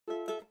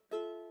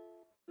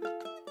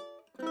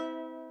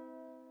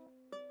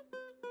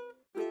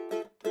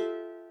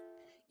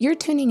You're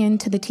tuning in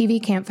to the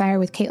TV Campfire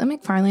with Caitlin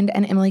McFarland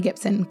and Emily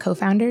Gibson,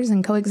 co-founders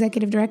and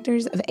co-executive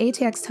directors of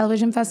ATX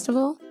Television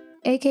Festival,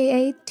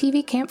 aka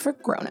TV Camp for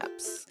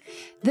Grown-Ups.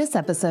 This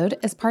episode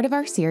is part of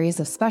our series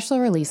of special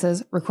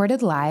releases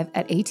recorded live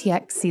at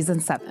ATX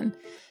Season 7.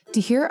 To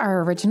hear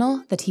our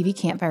original The TV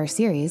Campfire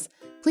series,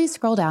 please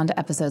scroll down to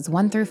episodes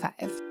 1 through 5.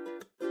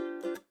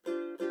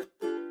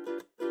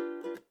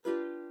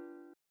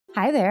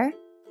 Hi there.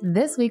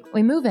 This week,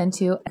 we move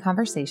into a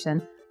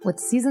conversation with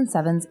Season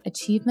 7's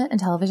Achievement in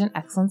Television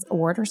Excellence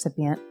Award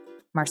recipient,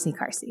 Marcy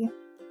Carsey.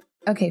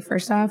 Okay,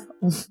 first off,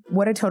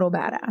 what a total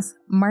badass.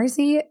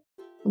 Marcy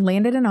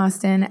landed in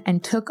Austin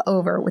and took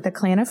over with a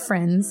clan of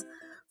friends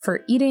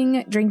for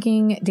eating,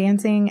 drinking,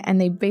 dancing,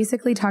 and they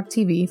basically talked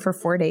TV for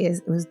 4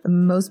 days. It was the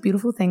most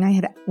beautiful thing I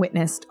had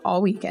witnessed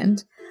all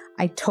weekend.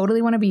 I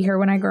totally want to be here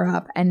when I grow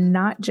up, and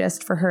not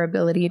just for her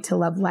ability to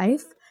love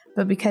life,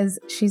 but because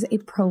she's a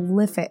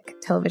prolific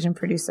television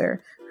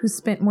producer who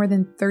spent more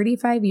than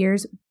 35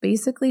 years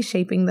basically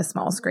shaping the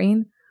small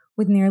screen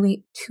with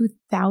nearly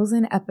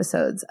 2,000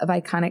 episodes of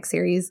iconic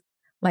series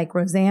like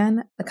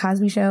Roseanne, The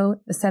Cosby Show,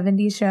 The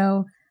 70s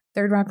Show,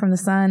 Third Rock from the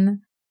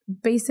Sun,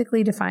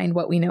 basically defined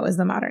what we know as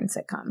the modern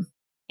sitcom.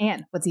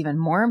 And what's even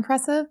more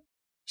impressive,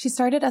 she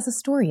started as a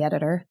story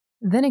editor,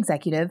 then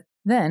executive,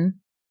 then,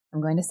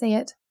 I'm going to say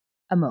it,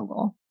 a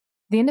mogul.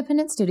 The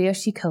independent studio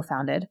she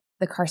co-founded,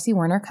 the Carsey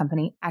Werner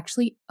Company,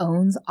 actually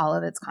owns all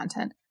of its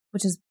content,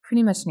 which is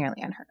pretty much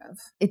nearly unheard of.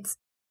 It's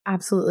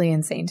absolutely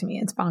insane to me.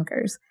 It's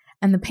bonkers.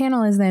 And the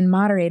panel is then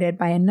moderated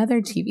by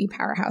another TV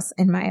powerhouse,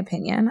 in my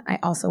opinion. I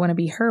also want to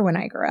be her when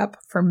I grow up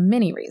for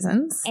many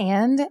reasons.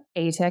 And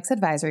ATX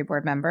Advisory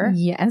Board member.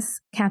 Yes,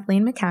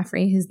 Kathleen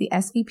McCaffrey, who's the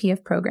SVP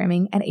of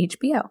Programming at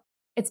HBO.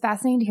 It's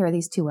fascinating to hear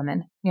these two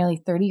women, nearly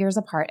 30 years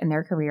apart in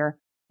their career,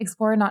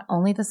 explore not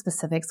only the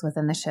specifics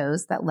within the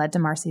shows that led to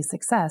Marcy's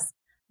success,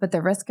 but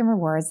the risk and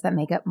rewards that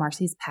make up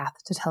Marcy's path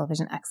to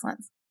television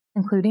excellence,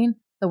 including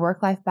the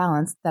work-life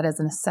balance that is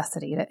a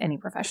necessity to any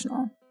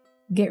professional.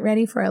 Get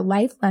ready for a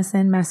life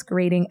lesson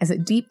masquerading as a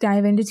deep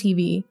dive into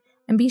TV,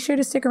 and be sure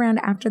to stick around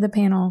after the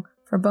panel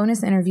for a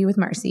bonus interview with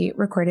Marcy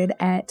recorded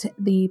at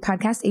the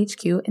Podcast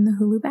HQ in the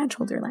Hulu Badge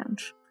Holder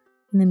Lounge.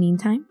 In the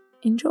meantime,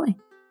 enjoy.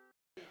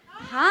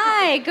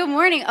 Hi, good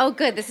morning. Oh,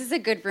 good. This is a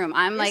good room.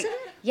 I'm like,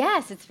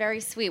 yes, it's very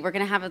sweet. We're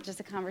going to have just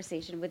a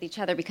conversation with each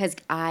other because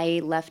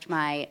I left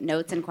my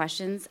notes and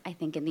questions, I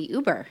think, in the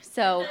Uber.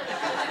 So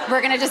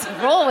we're going to just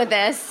roll with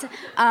this.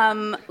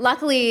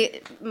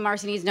 Luckily,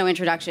 Marcy needs no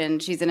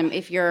introduction.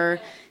 If you're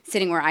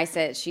sitting where I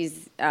sit,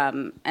 she's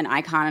an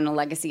icon and a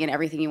legacy and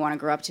everything you want to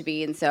grow up to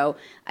be. And so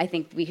I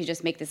think we could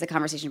just make this a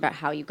conversation about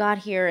how you got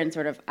here and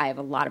sort of, I have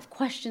a lot of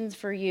questions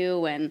for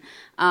you. And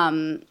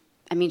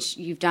I mean,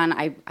 you've done,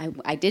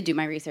 I did do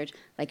my research,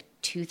 like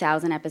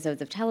 2,000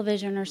 episodes of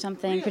television or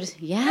something. Really?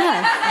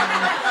 Yeah.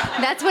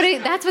 That's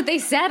what they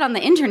said on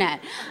the internet,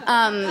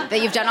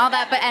 that you've done all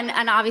that. But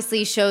and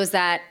obviously shows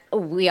that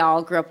we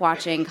all grew up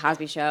watching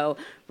Cosby Show,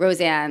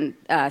 Roseanne,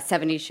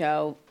 70s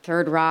Show,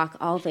 Third Rock,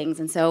 all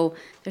things. And so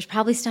there's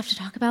probably stuff to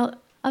talk about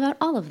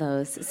all of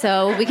those.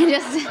 So we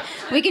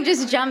can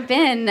just jump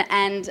in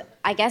and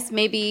I guess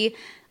maybe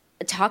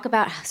talk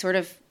about sort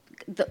of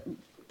the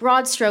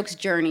broad strokes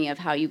journey of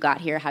how you got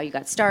here, how you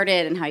got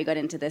started, and how you got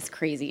into this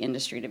crazy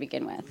industry to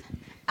begin with.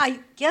 I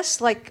guess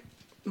like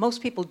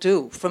most people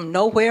do, from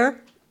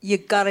nowhere, you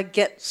gotta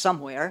get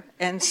somewhere.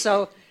 And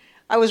so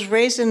I was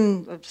raised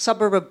in a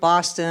suburb of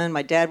Boston.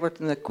 My dad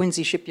worked in the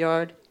Quincy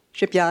shipyard.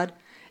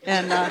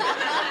 And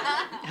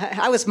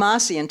I was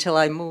Marcy until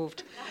I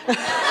moved.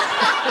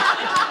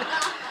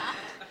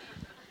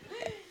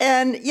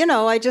 And, you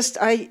know,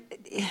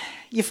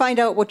 you find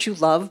out what you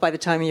love by the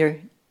time you're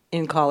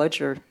in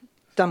college or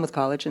done with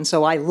college, and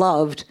so I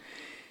loved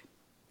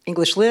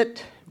English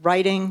lit,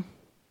 writing,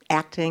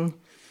 acting,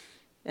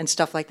 and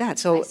stuff like that.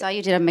 So I saw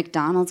you did a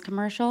McDonald's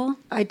commercial.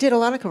 I did a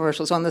lot of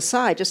commercials on the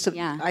side,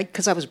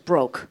 because I was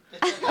broke.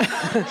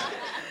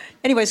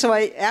 Anyway, so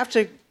I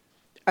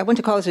went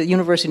to college at the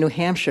University of New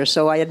Hampshire,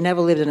 so I had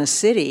never lived in a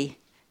city.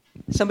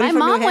 Somebody my from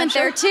mom New Hampshire?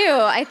 went there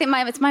too. I think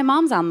it's my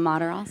mom's alma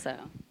mater also.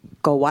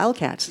 Go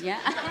Wildcats. Yeah.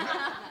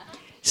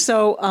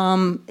 So,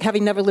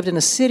 having never lived in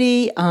a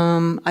city,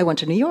 I went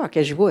to New York,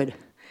 as you would.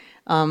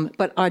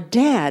 But our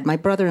dad, my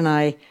brother and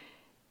I,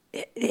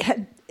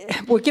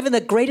 were given the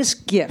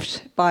greatest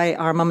gift by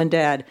our mom and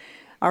dad.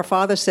 Our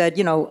father said,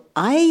 you know,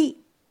 I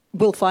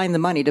will find the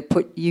money to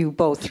put you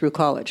both through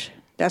college.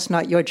 That's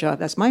not your job,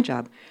 that's my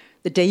job.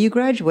 The day you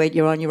graduate,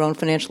 you're on your own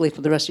financially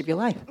for the rest of your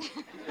life.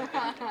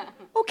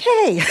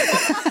 Okay.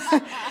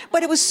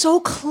 But it was so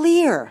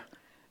clear.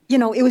 You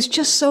know, it was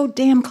just so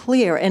damn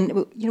clear.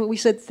 And, you know, we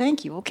said,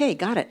 thank you. Okay,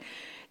 got it.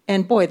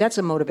 And boy, that's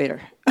a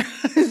motivator.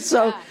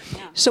 So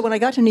when I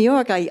got to New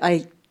York,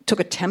 I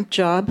took a temp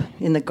job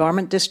in the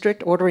garment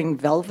district ordering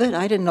velvet.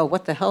 I didn't know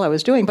what the hell I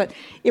was doing, but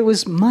it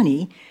was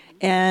money.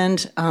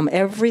 And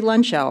every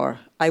lunch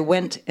hour, I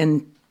went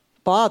and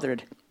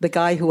bothered the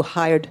guy who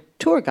hired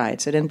tour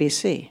guides at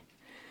NBC.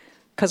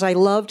 Because I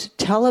loved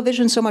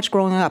television so much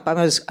growing up. I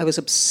was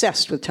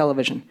obsessed with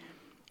television.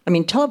 I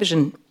mean,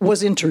 television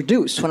was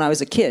introduced when I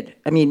was a kid.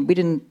 I mean, we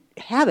didn't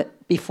have it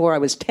before I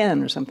was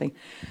 10 or something.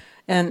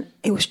 And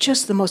it was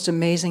just the most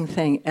amazing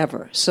thing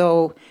ever.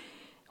 So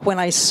when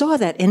I saw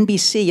that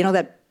NBC, you know,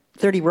 that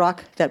 30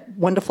 Rock, that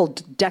wonderful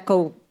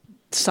deco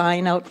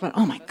sign out front,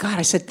 oh my God,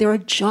 I said, there are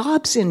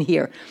jobs in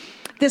here.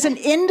 There's an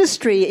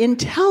industry in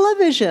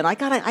television. I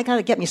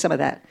gotta get me some of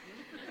that.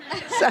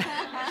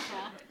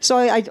 So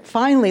I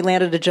finally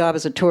landed a job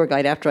as a tour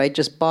guide after I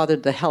just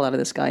bothered the hell out of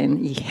this guy.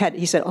 And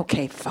he said,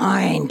 okay,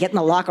 fine, get in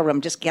the locker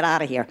room, just get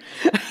out of here.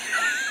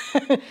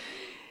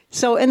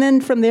 So, and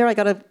then from there, I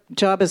got a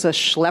job as a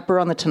schlepper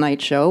on The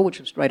Tonight Show, which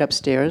was right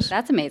upstairs.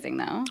 That's amazing,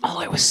 though.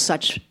 Oh, it was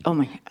such, oh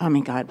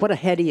my God, what a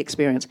heady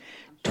experience.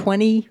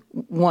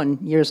 21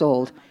 years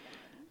old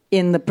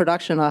in the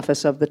production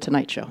office of The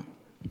Tonight Show.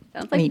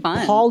 Sounds like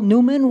fun. Paul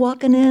Newman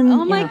walking in.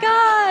 Oh, my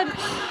God.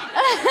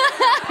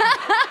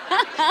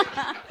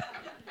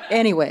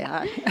 Anyway,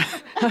 I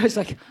was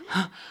like,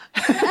 huh.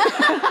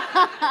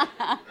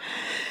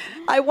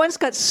 I once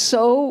got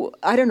so,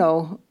 I don't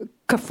know,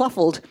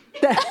 kerfuffled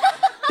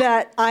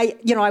that I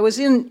was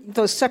in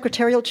those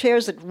secretarial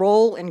chairs that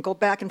roll and go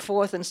back and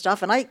forth and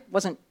stuff, and I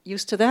wasn't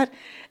used to that.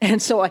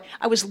 And so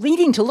I was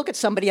leaning to look at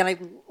somebody, and I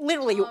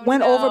literally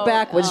went over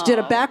backwards, did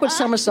a backward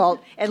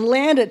somersault, and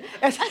landed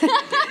at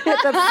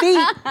the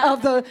feet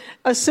of the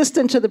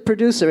assistant to the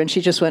producer, and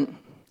she just went,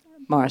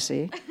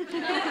 Marcy,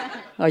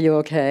 are you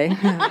okay?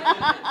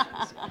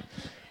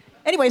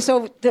 Anyway,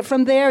 so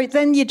from there,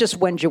 then you just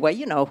wend your way.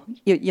 You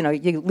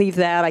leave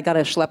that. I got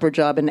a schlepper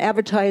job in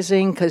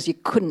advertising because you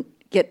couldn't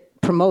get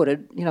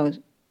promoted.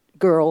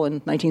 Girl in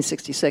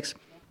 1966,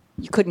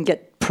 you couldn't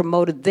get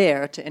promoted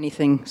there to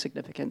anything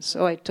significant.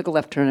 So I took a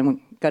left turn and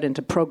got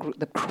into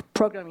the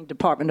programming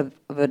department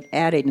of an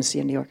ad agency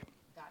in New York.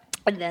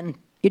 And then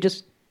you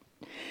just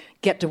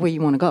get to where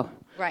you want to go.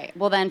 Right.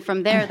 Well, then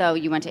from there, though,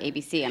 you went to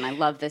ABC, and I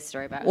love this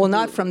story about. Well,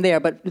 not from there,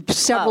 but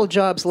several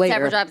jobs later.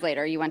 Several jobs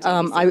later, you went to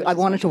ABC. I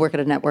wanted to work at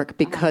a network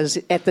because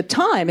at the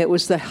time it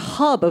was the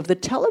hub of the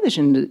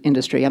television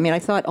industry. I mean, I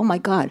thought, oh my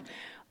God,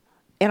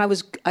 and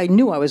I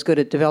knew I was good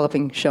at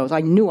developing shows.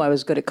 I knew I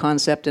was good at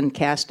concept and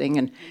casting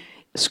and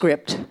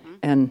script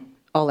and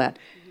all that.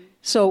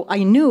 So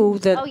I knew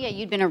that. Oh yeah,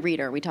 you'd been a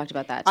reader. We talked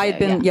about that. Too. I had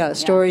been a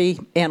story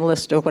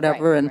analyst or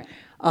whatever, and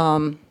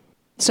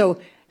So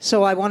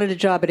I wanted a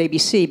job at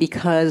ABC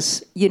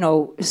because,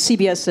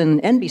 CBS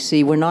and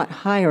NBC were not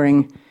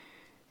hiring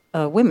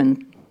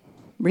women,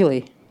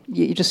 really.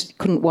 You just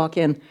couldn't walk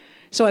in.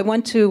 So I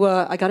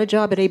I got a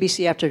job at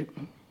ABC after,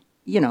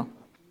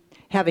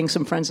 having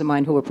some friends of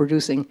mine who were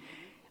producing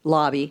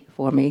lobby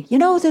for me.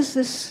 There's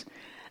this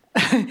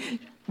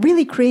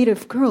really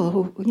creative girl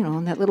who,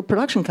 in that little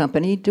production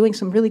company doing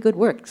some really good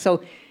work.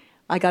 So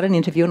I got an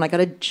interview and I got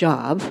a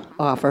job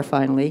offer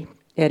finally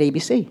at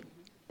ABC.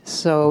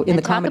 So in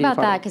the comedy talk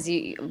about that, because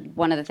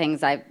one of the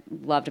things I've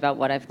loved about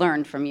what I've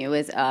learned from you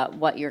is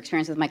what your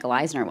experience with Michael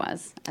Eisner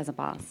was as a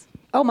boss.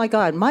 Oh my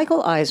God,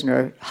 Michael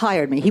Eisner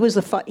hired me. He was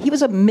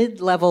a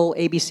mid-level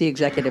ABC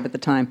executive at the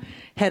time,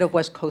 head of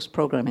West Coast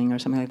programming or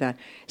something like that.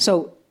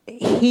 So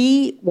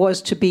he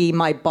was to be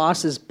my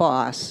boss's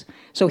boss.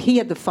 So he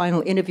had the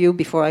final interview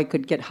before I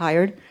could get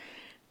hired.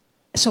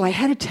 So I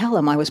had to tell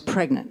him I was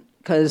pregnant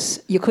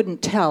because you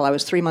couldn't tell I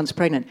was 3 months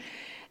pregnant,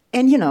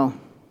 and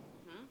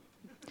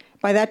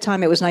by that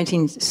time, it was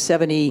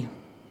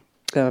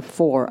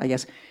 1974, I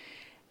guess.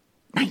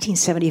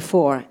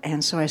 1974.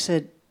 And so I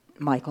said,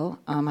 Michael,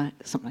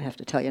 something I have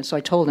to tell you. And so I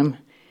told him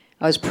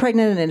I was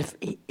pregnant, and if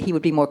he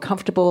would be more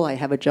comfortable, I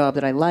have a job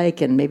that I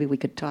like, and maybe we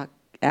could talk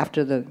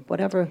after the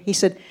whatever. He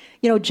said,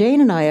 Jane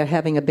and I are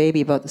having a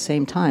baby about the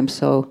same time,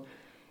 so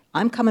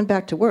I'm coming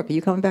back to work. Are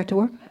you coming back to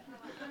work?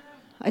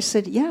 I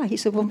said, yeah. He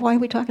said, well, why are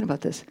we talking about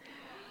this?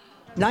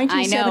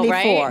 1974. I know,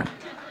 right?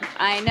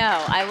 I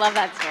know. I love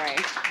that story.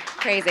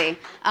 Crazy.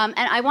 And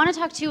I want to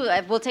talk too,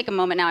 we'll take a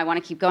moment now, I want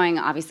to keep going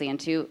obviously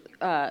into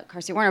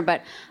Carsey Werner,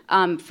 but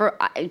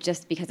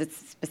just because it's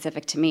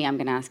specific to me, I'm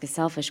going to ask a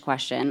selfish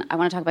question. I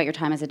want to talk about your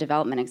time as a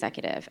development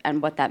executive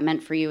and what that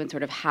meant for you and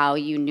sort of how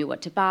you knew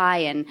what to buy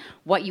and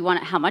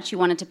how much you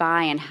wanted to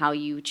buy and how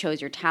you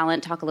chose your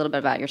talent. Talk a little bit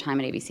about your time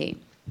at ABC.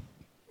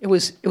 It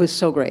was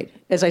so great.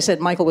 As I said,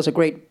 Michael was a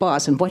great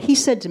boss, and what he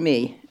said to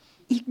me,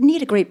 you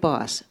need a great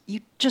boss.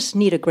 You just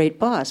need a great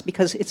boss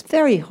because it's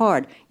very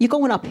hard. You're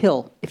going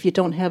uphill if you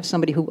don't have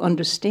somebody who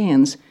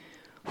understands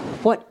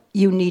what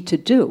you need to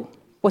do,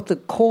 what the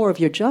core of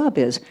your job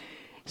is.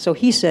 So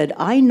he said,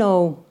 I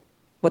know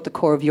what the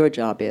core of your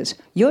job is.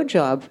 Your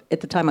job,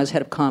 at the time I was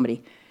head of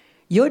comedy,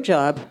 your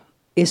job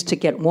is to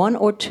get 1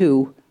 or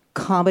 2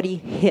 comedy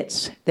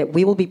hits that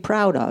we will be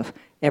proud of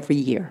every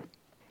year.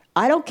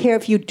 I don't care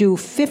if you do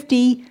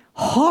 50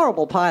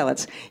 horrible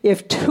pilots,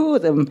 if 2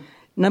 of them,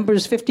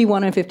 numbers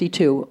 51 and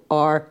 52,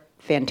 are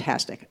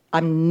fantastic.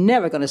 I'm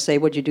never going to say,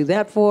 what'd you do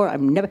that for?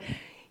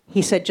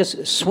 He said,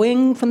 just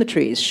swing from the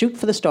trees, shoot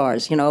for the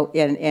stars,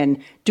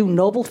 and do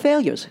noble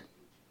failures.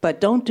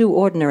 But don't do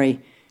ordinary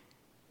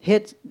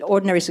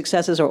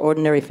successes or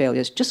ordinary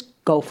failures.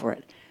 Just go for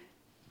it.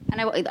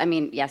 And I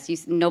mean, yes, you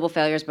noble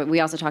failures, but we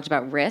also talked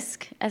about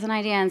risk as an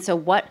idea. And so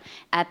what,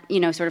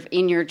 sort of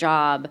in your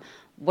job,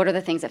 what are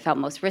the things that felt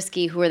most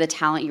risky? Who are the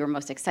talent you were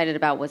most excited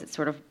about?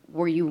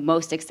 Were you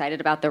most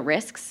excited about the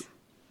risks,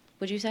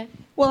 would you say?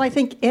 Well, I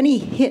think any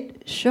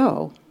hit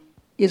show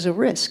is a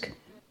risk.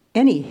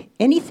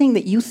 Anything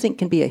that you think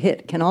can be a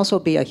hit can also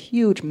be a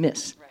huge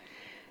miss.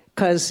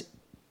 Because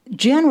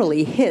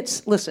generally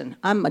hits, listen,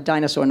 I'm a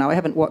dinosaur now.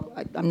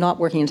 I'm not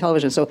working in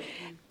television, so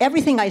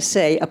everything I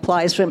say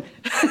applies from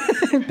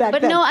back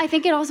But then. no, I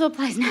think it also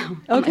applies now.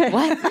 Okay. I'm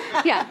like,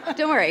 what? Yeah,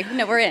 don't worry.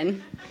 No, we're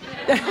in.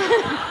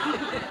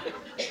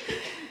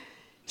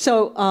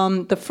 So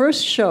the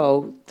first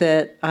show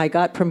that I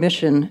got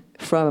permission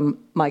from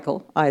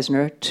Michael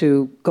Eisner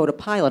to go to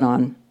pilot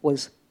on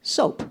was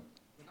Soap.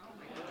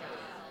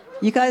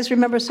 You guys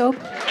remember Soap?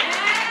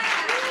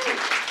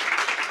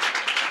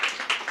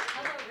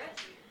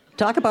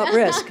 Talk about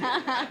risk.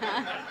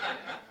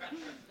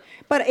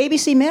 But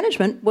ABC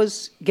management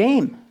was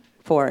game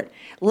for it.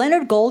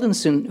 Leonard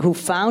Goldenson, who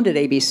founded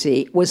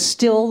ABC, was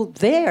still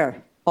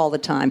there all the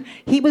time.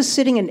 He was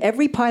sitting in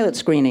every pilot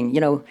screening,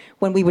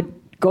 when we would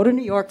go to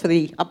New York for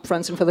the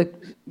upfronts and for the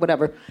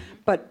whatever.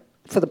 But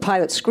for the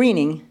pilot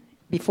screening,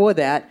 before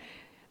that,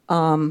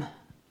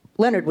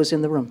 Leonard was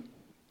in the room.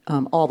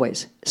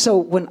 Always. So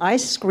when I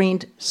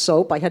screened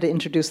Soap, I had to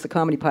introduce the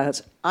comedy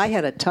pilots. I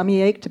had a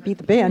tummy ache to beat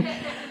the band.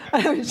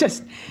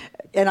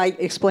 And I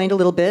explained a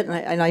little bit,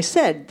 and I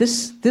said,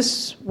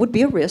 this would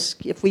be a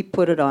risk if we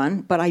put it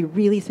on, but I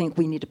really think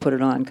we need to put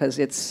it on because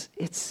it's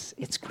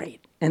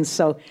great. And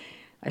so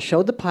I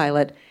showed the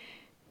pilot,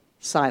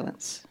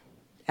 silence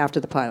after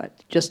the pilot,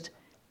 just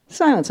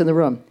silence in the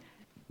room.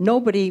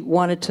 Nobody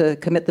wanted to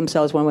commit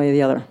themselves one way or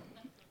the other.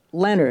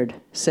 Leonard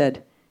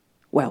said,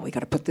 well, we got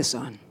to put this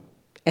on.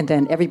 And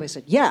then everybody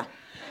said, yeah.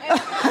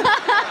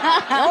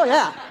 Oh,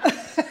 yeah.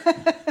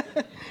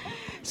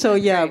 So,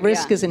 yeah,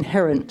 risk is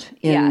inherent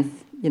in,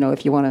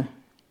 if you want to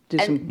do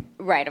some...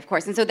 Right, of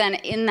course. And so then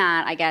in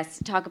that, I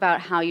guess, talk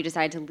about how you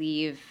decided to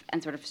leave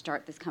and sort of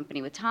start this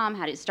company with Tom.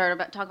 How did you talk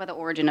about the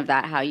origin of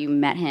that, how you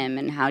met him,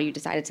 and how you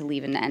decided to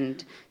leave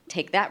and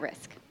take that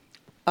risk.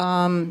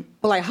 Well,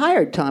 I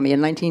hired Tommy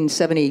in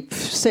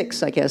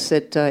 1976, I guess,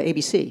 at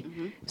ABC.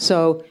 Mm-hmm.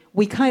 So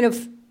we kind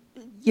of,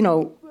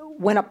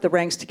 went up the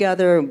ranks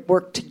together,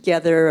 worked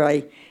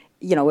together.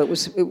 We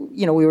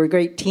were a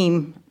great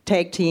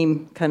tag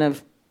team kind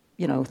of,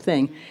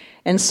 thing.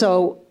 And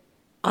so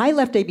I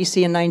left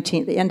ABC in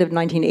the end of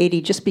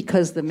 1980 just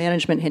because the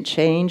management had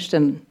changed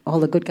and all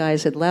the good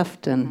guys had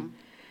left. And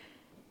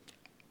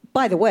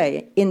by the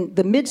way, in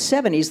the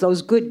mid-'70s,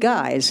 those good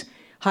guys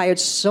hired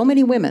so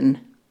many women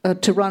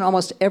to run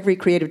almost every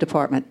creative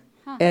department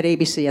at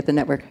ABC, at the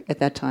network at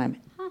that time.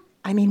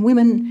 I mean,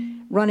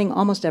 women running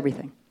almost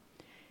everything.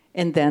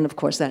 And then, of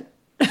course, that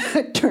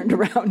turned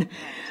around.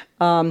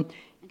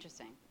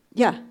 Interesting.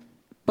 Yeah.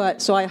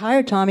 But so I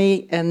hired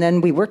Tommy, and then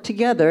we worked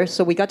together,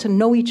 so we got to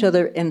know each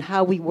other and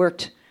how we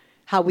worked,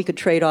 how we could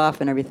trade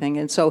off and everything.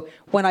 And so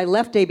when I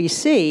left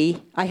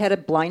ABC, I had a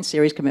blind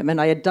series commitment.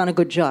 I had done a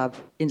good job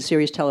in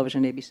series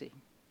television at ABC.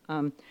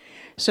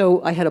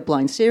 So I had a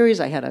blind series,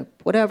 I had a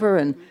whatever,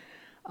 and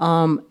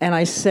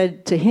I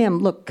said to him,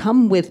 look,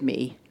 come with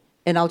me,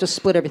 and I'll just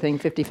split everything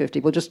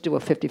 50-50. We'll just do a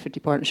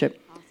 50-50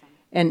 partnership. Awesome.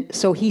 And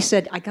so he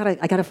said, I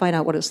gotta find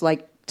out what it's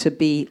like to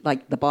be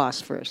like the boss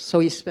first. So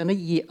he spent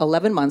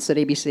 11 months at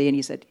ABC, and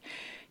he said,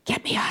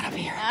 get me out of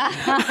here.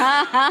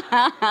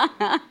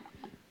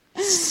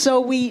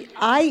 So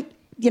I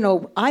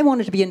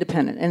wanted to be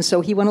independent, and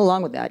so he went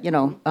along with that,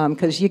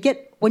 because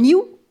when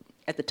you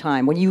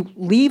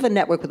leave a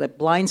network with a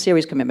blind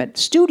series commitment,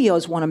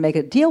 studios want to make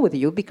a deal with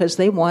you because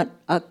they want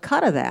a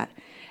cut of that.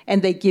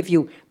 And they give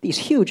you these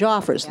huge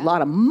offers, a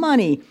lot of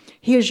money.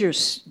 Here's your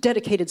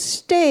dedicated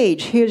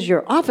stage. Here's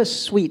your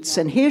office suites.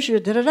 And here's your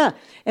da-da-da.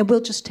 And we'll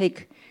just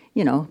take,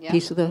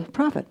 piece of the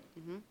profit.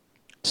 Mm-hmm.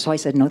 So I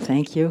said, no,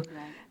 thank you. Right.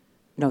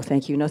 No,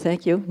 thank you. No,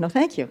 thank you. No,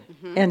 thank you.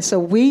 Mm-hmm. And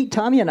so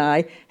Tommy and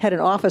I, had an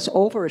office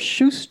over a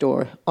shoe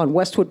store on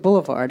Westwood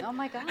Boulevard. Oh,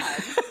 my God.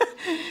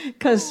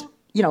 Because,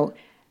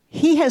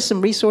 he has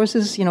some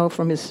resources,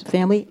 from his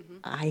family. Mm-hmm.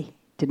 I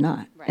did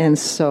not. Right. And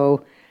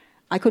so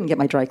I couldn't get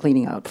my dry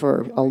cleaning out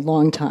for a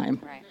long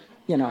time, right.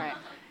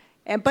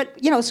 Right. But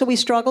so we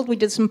struggled. We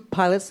did some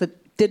pilots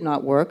that did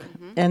not work.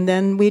 Mm-hmm. And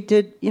then we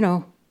did,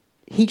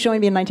 he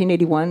joined me in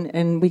 1981,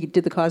 and we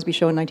did The Cosby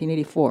Show in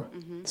 1984.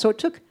 Mm-hmm. So it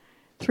took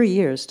 3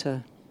 years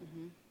to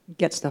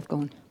get stuff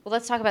going. Well,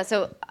 let's talk about,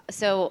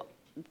 so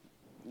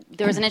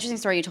there was an interesting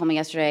story you told me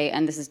yesterday,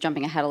 and this is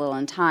jumping ahead a little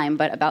in time,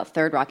 but about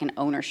Third Rock and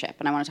ownership.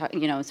 And I want to talk,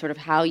 sort of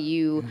how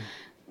you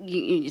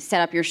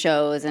set up your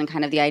shows and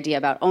kind of the idea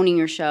about owning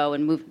your show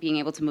and being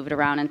able to move it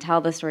around, and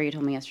tell the story you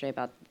told me yesterday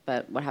about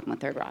what happened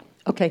with Third Rock.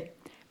 Okay.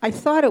 I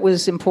thought it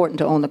was important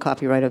to own the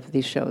copyright of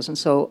these shows, and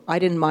so I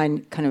didn't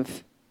mind kind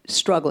of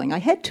struggling. I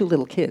had 2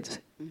 little kids,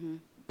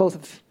 both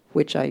of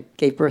which I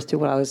gave birth to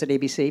when I was at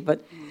ABC,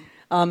 but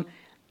we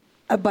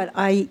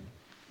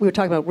were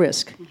talking about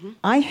risk.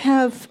 I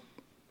have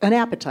an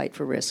appetite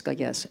for risk, I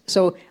guess.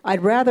 So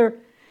I'd rather,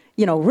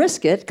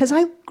 risk it, because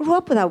I grew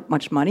up without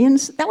much money, and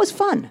that was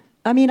fun.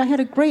 I mean, I had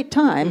a great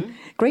time,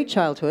 great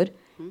childhood,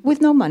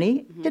 with no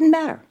money, didn't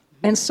matter.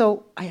 And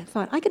so I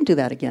thought, I can do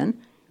that again.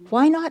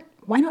 Why not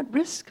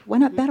risk? Why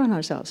not bet on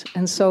ourselves?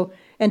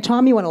 And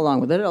Tommy went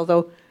along with it,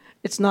 although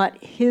it's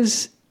not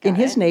his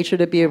nature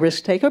to be a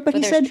risk taker. But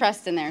he there's said,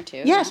 trust in there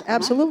too. yes,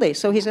 absolutely.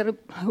 So he said,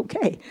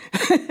 okay.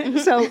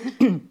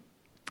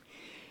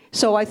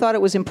 So I thought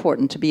it was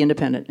important to be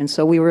independent. And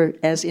so we were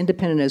as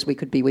independent as we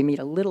could be. We made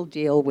a little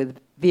deal with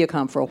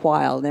Viacom for a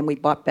while, and then we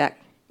bought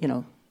back,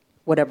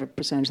 whatever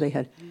percentage they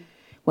had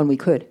when we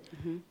could.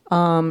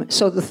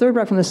 So the Third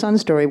Rock from the Sun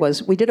story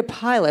was, we did a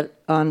pilot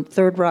on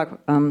Third Rock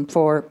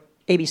for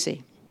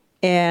ABC.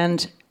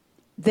 And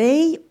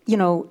they,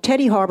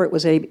 Teddy Harbert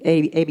was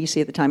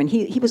ABC at the time, and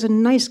he was a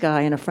nice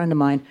guy and a friend of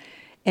mine.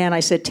 And I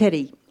said,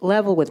 Teddy,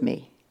 level with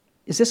me.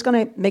 Is this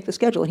going to make the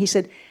schedule? And he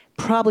said,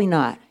 probably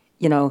not.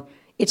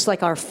 It's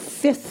like our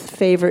 5th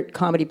favorite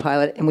comedy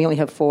pilot, and we only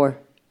have 4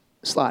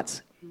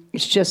 slots.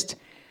 It's just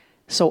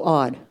so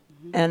odd.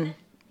 And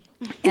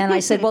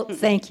I said, well,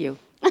 thank you.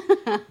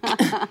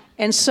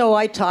 And so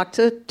I talked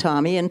to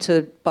Tommy and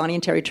to Bonnie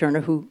and Terry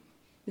Turner, who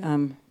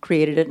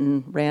created it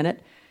and ran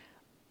it,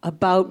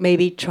 about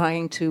maybe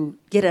trying to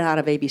get it out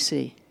of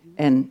ABC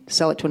and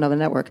sell it to another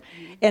network.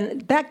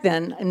 And back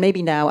then, and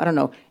maybe now, I don't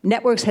know,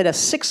 networks had a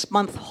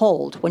 6-month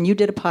hold. When you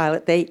did a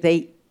pilot,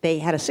 they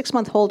had a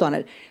 6-month hold on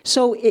it.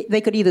 So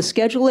they could either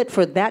schedule it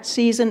for that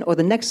season or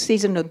the next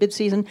season or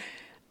mid-season,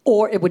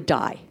 or it would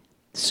die.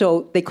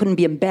 So they couldn't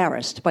be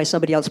embarrassed by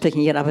somebody else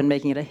picking it up and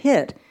making it a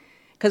hit.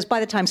 Because by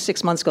the time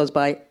 6 months goes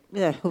by,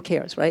 who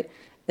cares, right?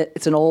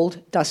 It's an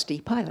old,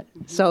 dusty pilot.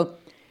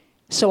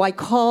 So I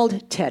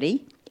called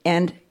Teddy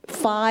and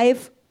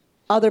 5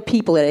 other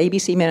people at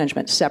ABC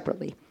Management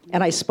separately.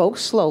 And I spoke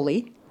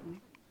slowly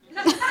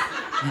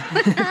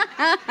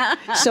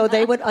so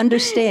they would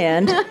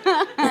understand.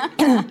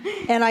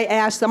 And I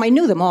asked them, I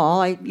knew them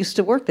all, I used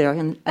to work there,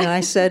 and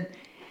I said,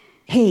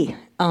 hey,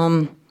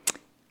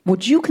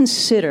 would you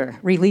consider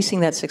releasing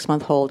that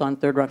 6-month hold on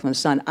Third Rock from the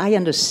Sun? I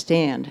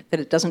understand that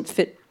it doesn't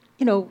fit,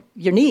 your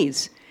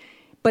needs,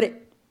 but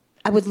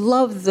I would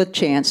love the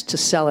chance to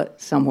sell it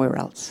somewhere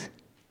else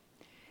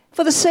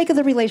for the sake of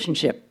the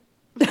relationship.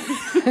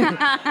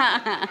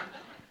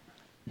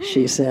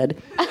 She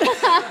said.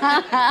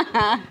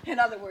 In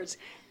other words,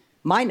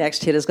 my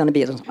next hit is going to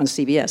be on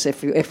CBS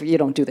if you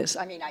don't do this.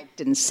 I mean, I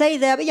didn't say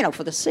that, but,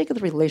 for the sake of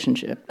the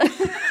relationship.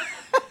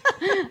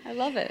 I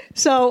love it.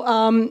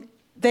 So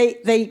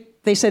they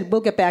said,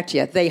 we'll get back to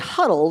you. They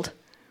huddled,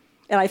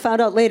 and I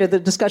found out later the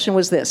discussion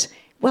was this.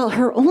 Well,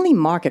 her only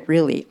market,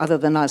 really, other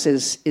than us,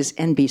 is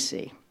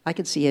NBC. I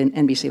could see an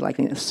NBC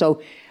liking this.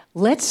 So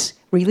let's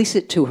release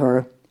it to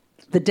her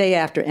the day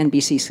after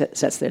NBC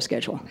sets their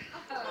schedule.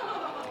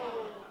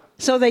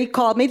 So they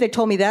called me, they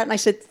told me that, and I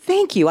said,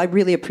 thank you, I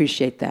really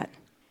appreciate that.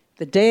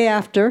 The day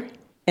after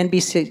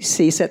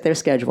NBC set their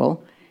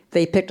schedule,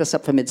 they picked us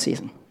up for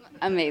mid-season.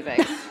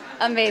 Amazing.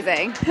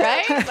 Amazing,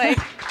 right?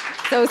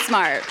 So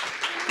smart.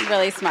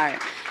 Really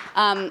smart.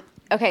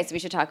 Okay, so we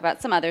should talk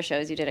about some other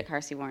shows you did at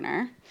Carsey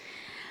Werner.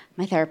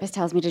 My therapist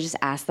tells me to just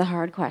ask the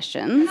hard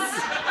questions.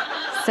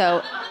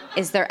 So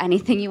is there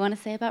anything you want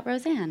to say about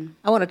Roseanne?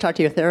 I want to talk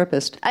to your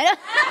therapist. I know.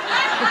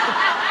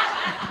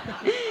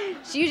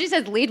 She usually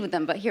says lead with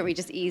them, but here we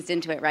just eased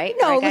into it, right?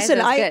 No, right, listen,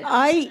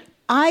 I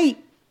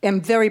am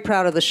very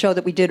proud of the show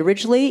that we did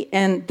originally,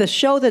 and the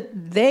show that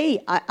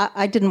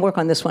I didn't work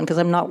on this one because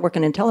I'm not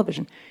working in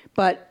television,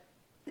 but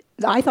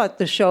I thought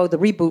the show, the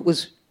reboot,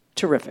 was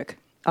terrific.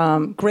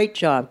 Great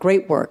job,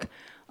 great work.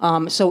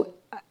 So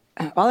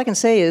all I can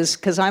say is,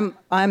 because I'm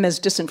as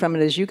distant from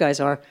it as you guys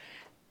are,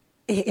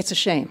 it's a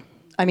shame.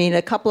 I mean,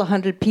 a couple of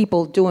hundred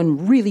people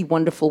doing really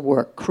wonderful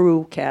work,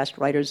 crew, cast,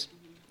 writers,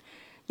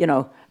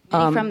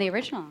 from the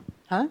original.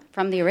 Huh?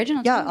 From the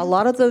original. Yeah, a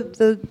lot of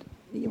the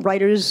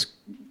writers,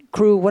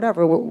 crew,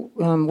 whatever,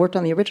 worked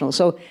on the original.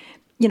 So,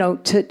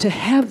 to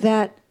have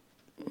that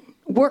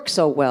work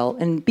so well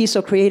and be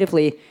so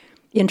creatively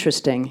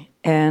interesting,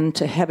 and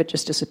to have it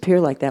just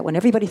disappear like that when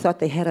everybody thought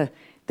they had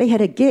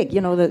a gig,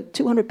 the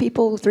 200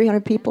 people,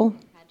 300 people.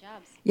 Had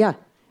jobs. Yeah,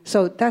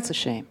 so that's a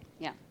shame.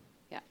 Yeah.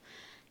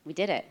 We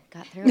did it.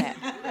 Got through it.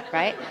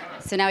 Right?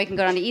 So now we can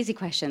go on to easy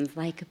questions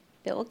like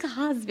Bill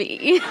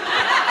Cosby.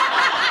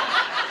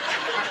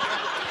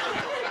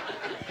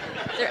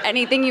 Is there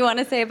anything you want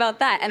to say about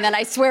that? And then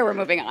I swear we're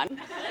moving on.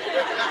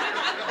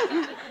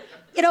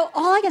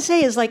 All I can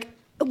say is,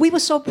 we were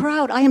so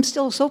proud. I am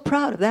still so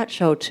proud of that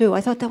show, too.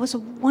 I thought that was a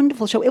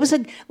wonderful show. It was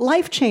a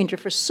life changer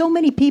for so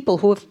many people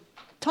who have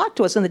talked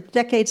to us in the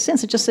decades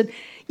since and just said,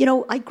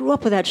 I grew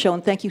up with that show,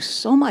 and thank you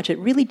so much. It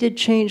really did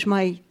change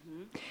my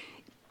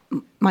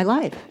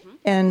life.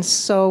 And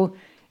so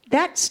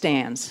that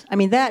stands. I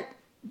mean,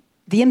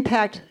 the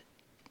impact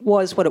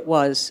was what it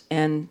was.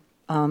 And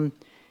all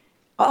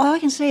I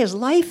can say is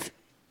life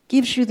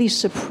gives you these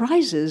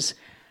surprises.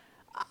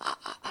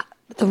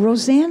 The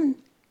Roseanne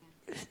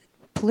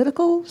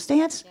political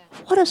stance,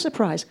 what a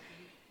surprise.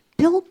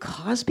 Bill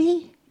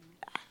Cosby,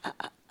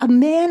 a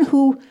man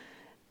who,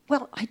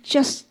 well,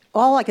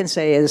 all I can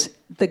say is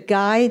the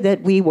guy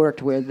that we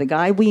worked with, the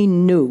guy we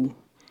knew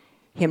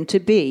him to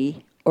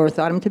be, or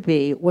thought him to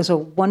be, was a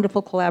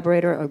wonderful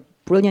collaborator, a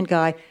brilliant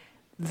guy,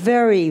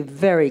 very,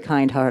 very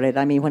kind-hearted.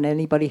 I mean, when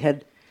anybody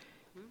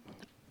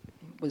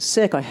was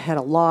sick or had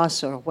a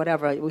loss or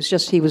whatever, it was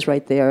just, he was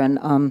right there.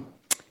 And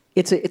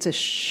it's a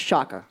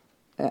shocker,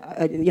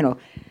 you know.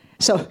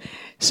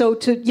 So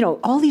to, you know,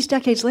 all these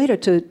decades later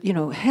to, you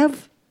know,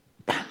 have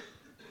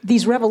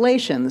these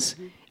revelations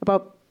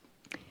about,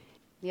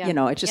 you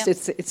know, it's just,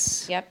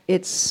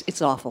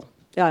 it's awful.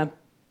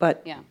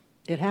 But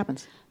it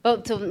happens.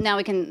 Well, so now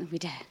we can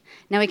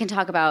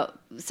talk about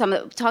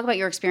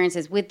your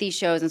experiences with these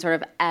shows and sort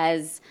of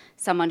as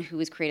someone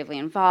who is creatively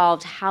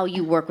involved, how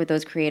you work with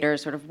those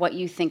creators, sort of what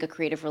you think a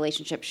creative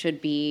relationship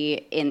should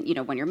be in, you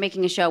know, when you're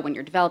making a show, when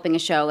you're developing a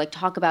show. Like,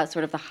 talk about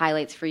sort of the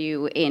highlights for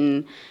you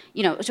in,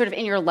 you know, sort of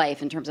in your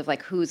life in terms of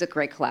like who's a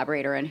great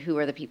collaborator and who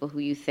are the people who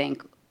you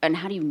think, and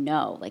how do you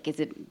know? Like, is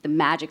it the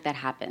magic that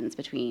happens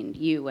between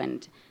you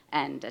and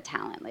a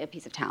talent, like a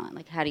piece of talent?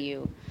 Like, how do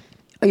you?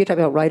 Are you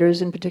talking about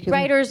writers in particular?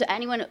 Writers,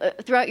 anyone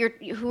throughout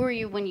who are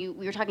you when we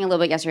were talking a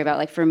little bit yesterday about,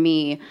 like, for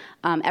me,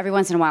 every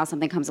once in a while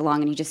something comes along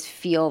and you just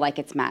feel like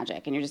it's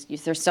magic, and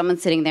there's someone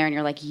sitting there and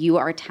you're like, you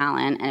are a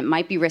talent, and it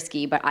might be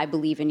risky, but I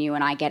believe in you,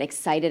 and I get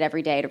excited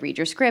every day to read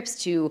your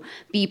scripts, to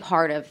be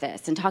part of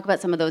this. And talk about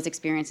some of those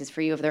experiences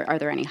for you. Are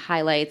there any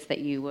highlights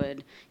that you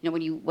would, you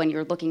know, when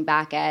you're looking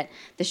back at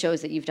the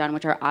shows that you've done,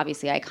 which are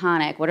obviously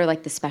iconic, what are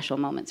like the special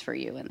moments for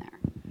you in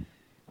there?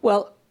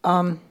 Well,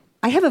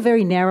 I have a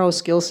very narrow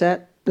skill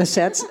set. The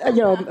sets, you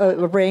know,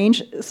 a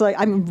range. It's like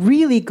I'm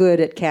really good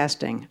at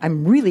casting.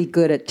 I'm really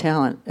good at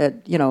talent.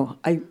 You know,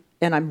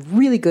 I'm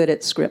really good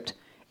at script,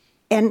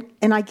 and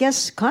I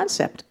guess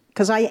concept,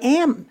 because I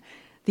am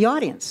the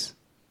audience.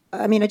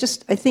 I mean, I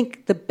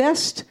think the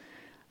best.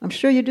 I'm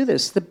sure you do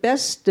this. The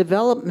best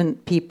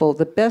development people,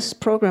 the best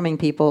programming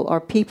people, are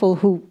people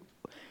who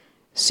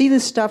see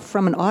this stuff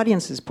from an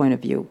audience's point of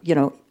view. You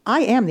know,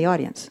 I am the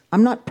audience.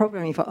 I'm not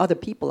programming for other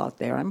people out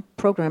there. I'm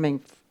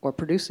programming or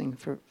producing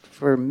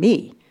for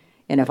me.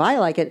 And if I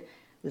like it,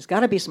 there's got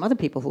to be some other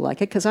people who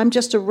like it, because I'm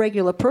just a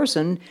regular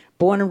person,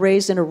 born and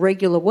raised in a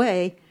regular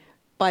way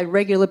by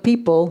regular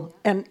people.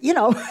 And, you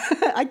know,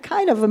 I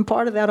kind of am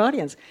part of that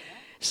audience.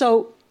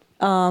 So,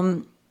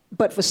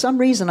 but for some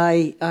reason,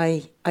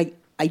 I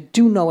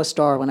do know a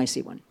star when I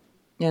see one.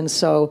 And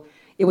so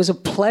it was a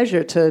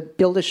pleasure to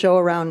build a show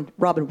around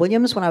Robin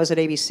Williams when I was at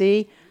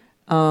ABC,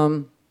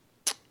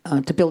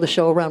 to build a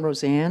show around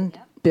Roseanne,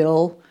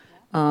 Bill.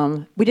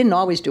 We didn't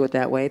always do it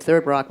that way.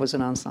 Third Rock was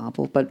an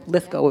ensemble, but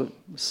Lithgow was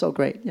so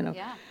great, you know.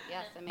 Yeah,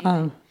 yes,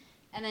 amazing.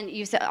 And then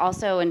you said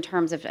also, in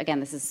terms of, again,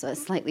 this is a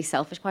slightly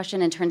selfish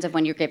question, in terms of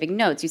when you're giving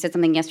notes, you said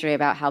something yesterday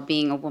about how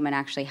being a woman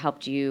actually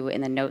helped you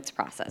in the notes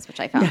process, which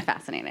I found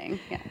fascinating.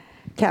 Yeah.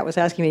 Kat was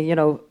asking me, you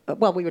know,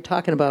 well, we were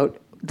talking about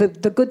the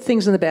good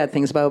things and the bad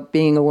things about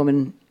being a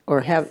woman,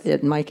 or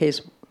in my case,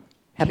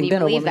 having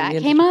been a woman. Can you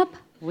believe that came up?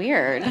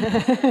 Weird.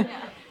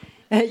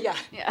 Yeah.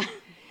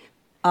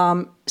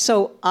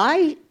 So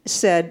I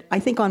said, I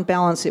think on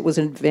balance it was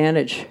an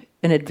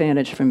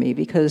advantage for me,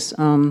 because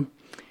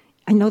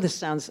I know this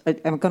sounds,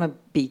 I'm going to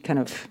be kind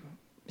of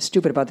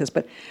stupid about this,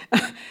 but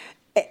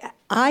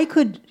I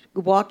could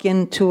walk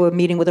into a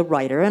meeting with a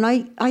writer, and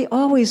I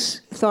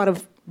always thought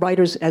of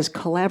writers as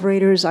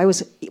collaborators.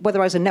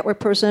 Whether I was a network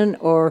person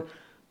or,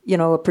 you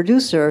know, a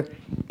producer,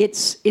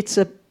 it's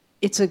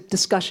a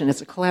discussion,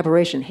 it's a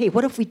collaboration. Hey,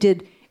 what if we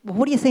did?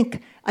 What do you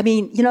think? I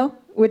mean, you know,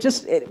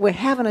 we're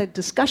having a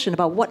discussion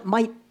about what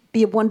might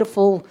be a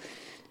wonderful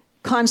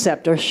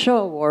concept or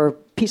show or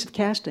piece of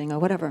casting or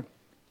whatever.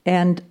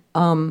 And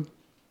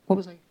what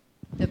was I?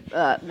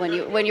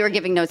 When you were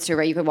giving notes to,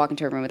 right, you could walk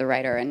into a room with a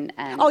writer and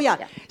oh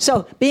yeah.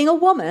 So being a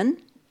woman,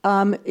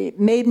 it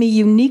made me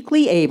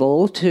uniquely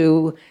able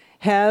to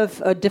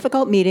have a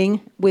difficult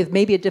meeting with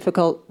maybe a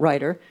difficult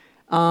writer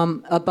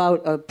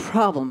about a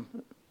problem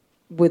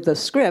with the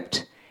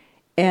script,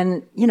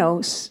 and, you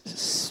know,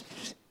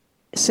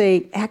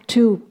 say Act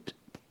 2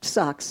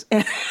 sucks,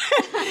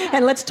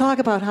 and let's talk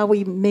about how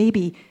we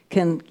maybe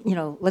can, you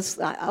know,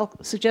 I'll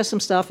suggest some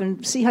stuff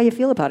and see how you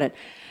feel about it.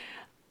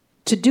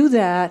 To do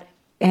that,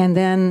 and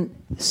then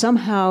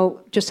somehow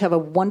just have a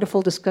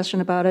wonderful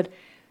discussion about it,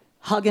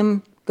 hug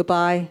him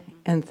goodbye,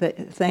 and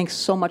thanks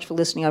so much for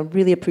listening. I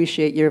really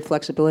appreciate your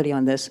flexibility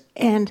on this.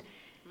 And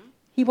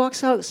he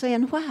walks out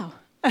saying, wow.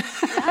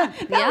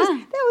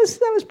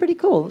 That was pretty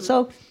cool.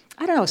 So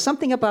I don't know,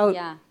 something about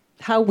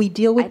how we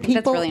deal with people.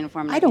 That's really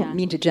informative. I don't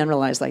mean to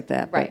generalize like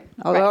that. Right.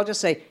 I'll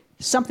just say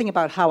something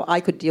about how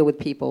I could deal with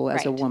people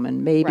as a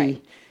woman.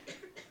 Maybe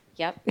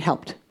it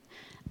helped.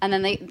 And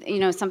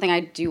then something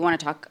I do want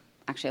to talk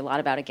actually a lot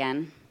about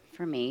again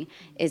for me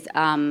is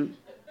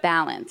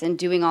balance and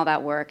doing all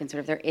that work, and sort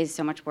of there is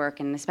so much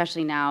work, and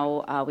especially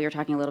now we were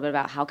talking a little bit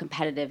about how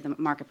competitive the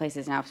marketplace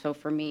is now. So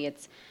for me,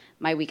 it's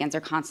my weekends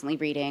are constantly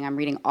reading. I'm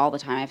reading all the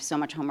time. I have so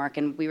much homework,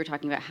 and we were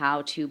talking about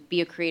how to be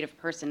a creative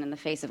person in the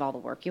face of all the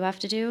work you have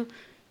to do.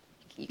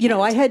 You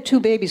know, I had 2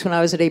 babies when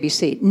I was at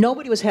ABC.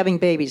 Nobody was having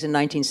babies in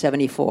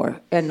 1974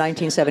 and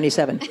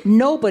 1977.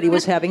 Nobody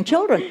was having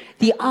children.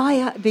 The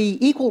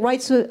Equal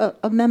Rights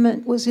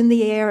Amendment was in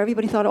the air.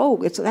 Everybody thought,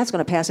 that's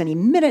going to pass any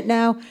minute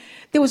now.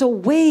 There was a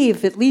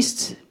wave, at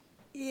least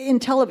in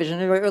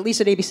television, or at least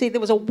at ABC, there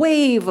was a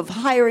wave of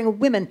hiring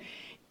women.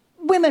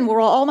 Women were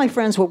all my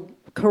friends were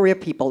career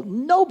people.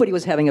 Nobody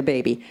was having a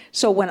baby.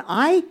 So when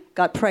I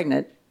got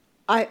pregnant,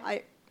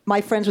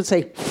 my friends would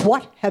say,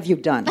 "What have you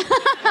done?"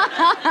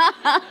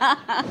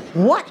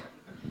 What?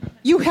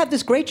 You had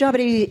this great job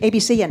at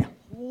ABC, and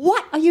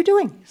what are you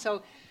doing?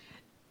 So,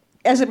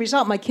 as a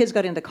result, my kids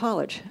got into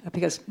college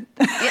because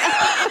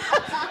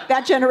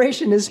that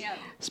generation is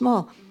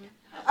small.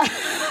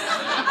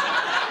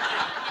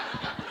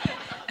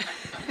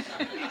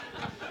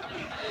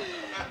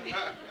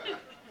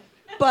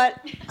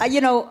 But,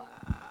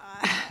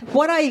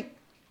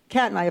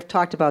 Kat and I have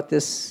talked about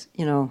this,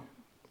 a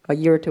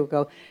year or two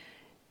ago.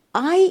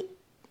 I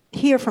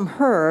hear from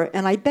her,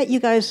 and I bet you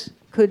guys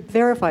could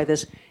verify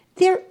this,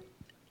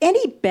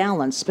 any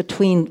balance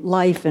between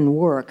life and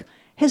work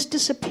has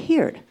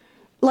disappeared.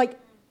 Like,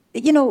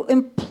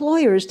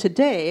 employers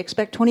today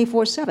expect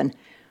 24/7.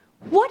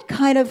 What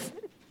kind of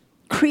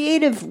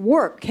creative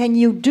work can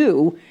you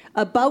do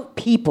about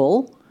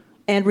people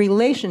and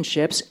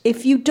relationships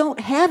if you don't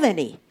have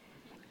any?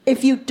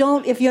 If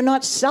you're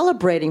not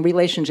celebrating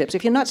relationships,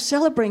 if you're not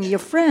celebrating your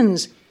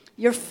friends,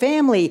 your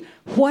family,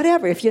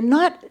 whatever, if you're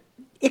not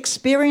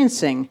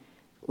experiencing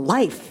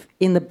life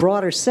in the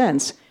broader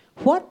sense,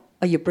 what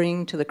are you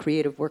bringing to the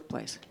creative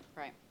workplace?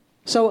 Right.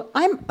 So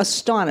I'm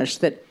astonished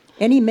that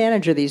any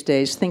manager these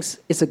days thinks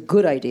it's a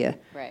good idea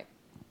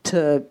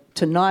to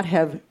not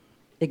have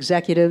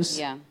executives,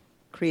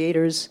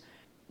 creators,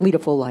 lead a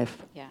full life.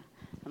 Yeah.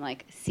 I'm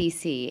like,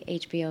 CC,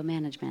 HBO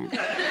management.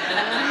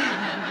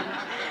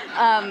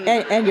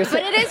 And you're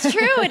but it is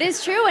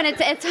true, and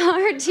it's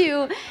hard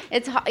to,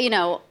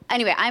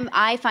 anyway,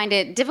 I find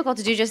it difficult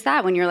to do just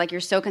that when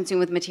you're so consumed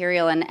with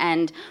material,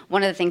 and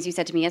one of the things you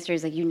said to me yesterday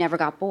is you never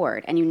got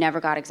bored and you never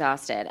got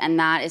exhausted, and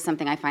that is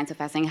something I find so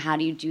fascinating. How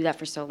do you do that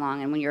for so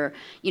long? And when you're,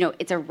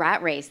 it's a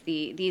rat race,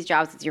 these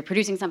jobs, you're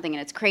producing something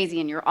and it's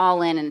crazy and you're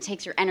all in and it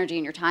takes your energy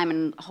and your time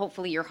and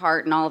hopefully your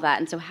heart and all of that,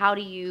 and so how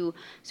do you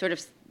sort of,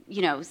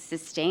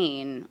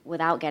 sustain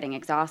without getting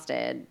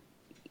exhausted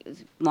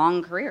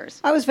long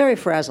careers? I was very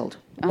frazzled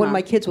when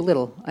my kids were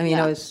little. I mean,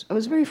 I was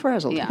very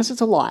frazzled because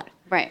it's a lot.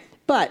 Right.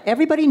 But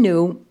everybody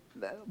knew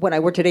when I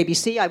worked at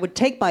ABC, I would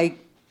take my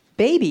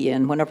baby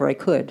in whenever I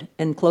could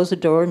and close the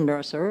door and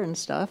nurse her and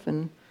stuff.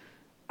 And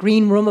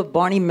green room of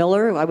Barney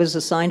Miller. I was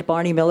assigned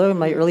Barney Miller in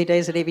my early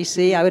days at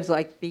ABC. I would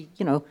be,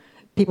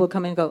 people would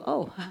come in and go,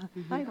 "Oh,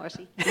 hi,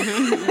 Marcy."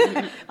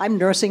 I'm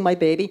nursing my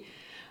baby.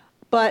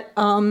 But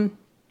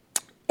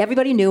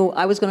everybody knew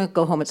I was going to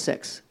go home at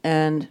 6,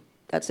 and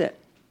that's it.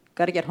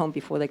 Got to get home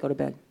before they go to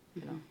bed.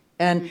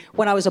 And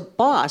when I was a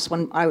boss,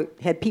 when I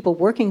had people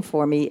working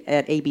for me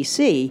at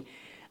ABC,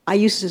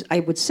 I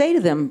would say to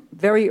them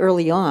very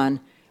early on,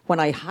 when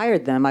I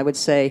hired them, I would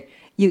say,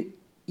 you're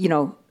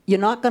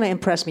not going to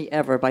impress me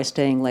ever by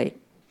staying late.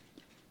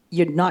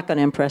 You're not going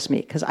to impress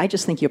me because I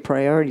just think your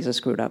priorities are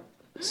screwed up.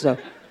 So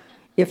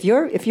if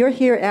you're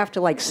here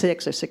after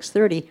 6 or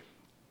 6:30,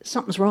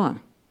 something's wrong.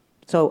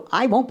 So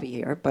I won't be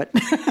here, but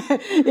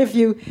if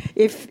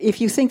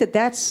you think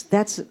that's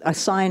a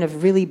sign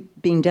of really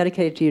being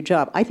dedicated to your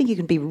job, I think you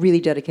can be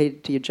really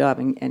dedicated to your job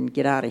and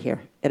get out of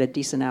here at a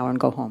decent hour and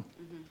go home.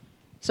 Mm-hmm.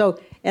 So,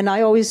 and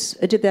I always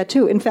did that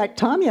too. In fact,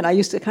 Tommy and I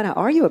used to kind of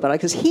argue about it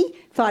because he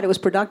thought it was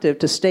productive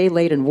to stay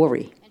late and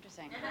worry.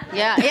 Interesting.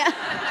 Yeah.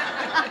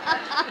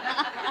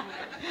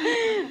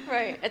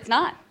 Right. It's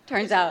not.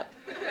 Turns out.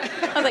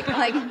 I was like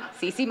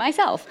CC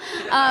myself.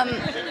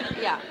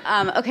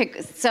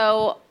 Okay.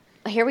 So.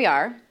 Here we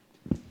are.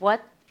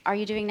 What are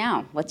you doing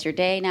now? What's your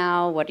day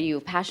now? What are you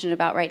passionate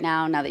about right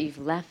now that you've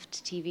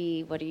left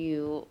TV? What are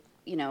you,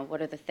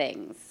 what are the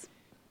things?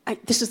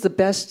 This is the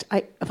best,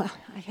 I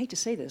hate to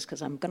say this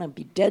because I'm going to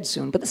be dead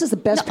soon, but this is the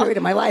best period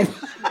of my life.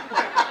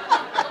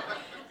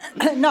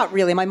 Not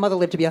really. My mother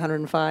lived to be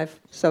 105,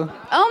 so.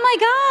 Oh my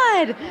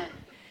God.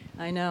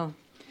 I know.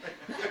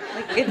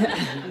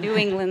 New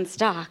England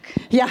stock.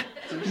 Yeah,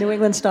 New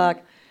England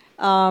stock.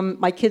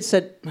 My kids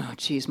said, "Oh,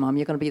 geez, Mom,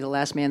 you're going to be the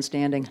last man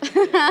standing."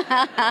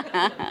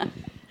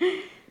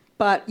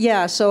 But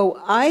yeah, so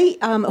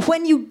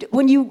when you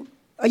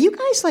are you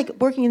guys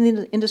working in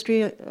the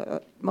industry?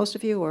 Most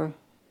of you, or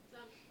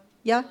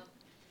yeah,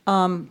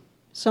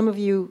 some of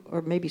you,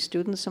 or maybe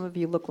students. Some of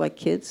you look like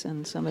kids,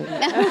 and some of you.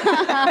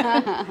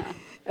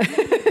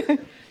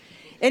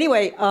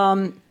 Anyway.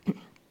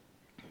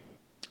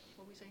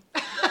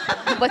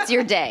 What's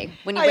your day?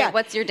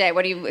 What's your day?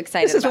 What are you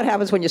excited about? This is what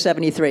happens when you're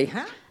 73.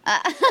 Huh?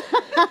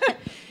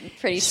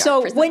 Pretty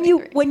sharp. So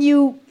when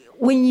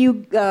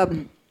you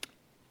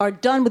are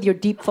done with your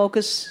deep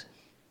focus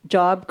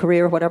job,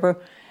 career, whatever,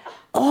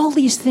 all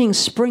these things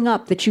spring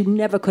up that you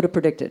never could have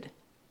predicted.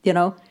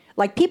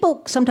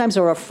 People sometimes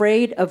are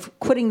afraid of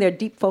quitting their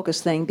deep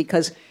focus thing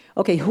because,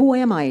 okay, who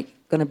am I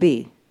going to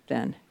be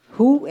then?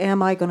 who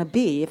am I going to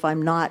be if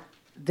I'm not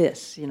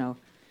this,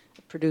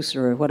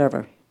 producer or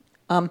whatever?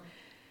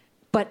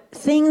 But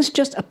things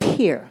just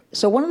appear.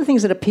 So one of the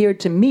things that appeared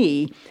to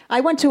me,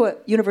 I went to a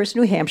University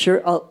of New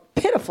Hampshire, a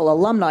pitiful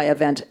alumni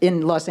event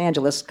in Los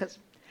Angeles, because,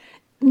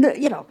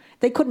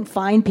 they couldn't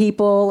find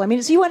people. I mean,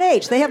 it's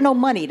UNH. They have no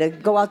money to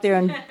go out there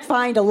and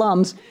find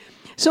alums.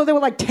 So there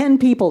were like 10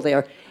 people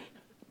there.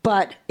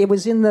 But it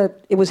was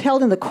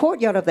held in the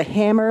courtyard of the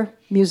Hammer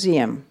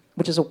Museum,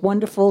 which is a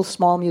wonderful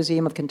small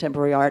museum of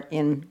contemporary art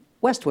in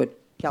Westwood,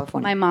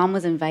 California. My mom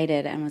was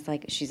invited and was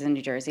like, she's in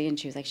New Jersey, and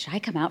she was like, should I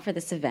come out for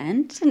this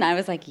event? And I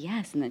was like,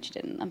 yes, and then she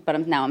didn't.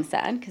 But now I'm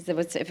sad, because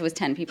if it was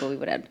 10 people, we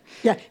would have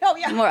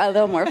a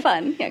little more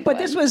fun. Yeah, but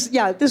this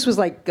was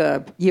like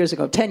years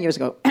ago, 10 years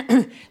ago.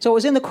 So it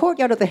was in the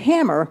courtyard of the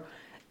Hammer,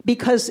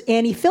 because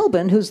Annie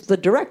Philbin, who's the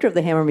director of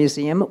the Hammer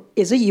Museum,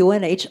 is a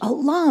UNH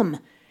alum,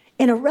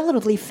 and a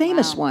relatively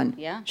famous one.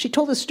 Yeah. She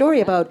told a story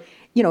about,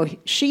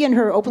 she and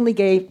her openly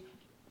gay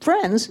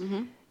friends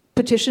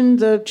petitioned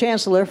the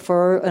chancellor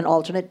for an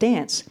alternate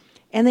dance.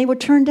 And they were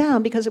turned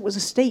down because it was a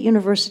state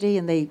university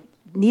and they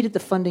needed the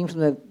funding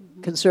from the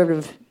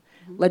conservative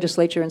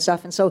legislature and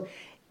stuff. And so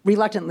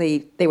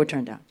reluctantly, they were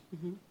turned down.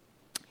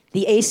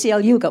 The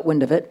ACLU got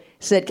wind of it,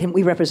 said, can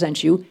we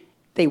represent you?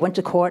 They went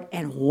to court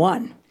and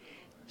won.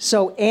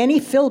 So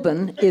Annie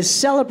Philbin is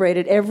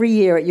celebrated every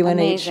year at UNH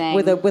Amazing.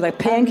 with a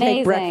pancake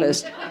Amazing.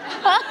 breakfast.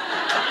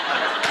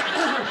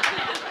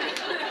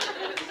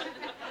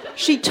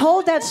 She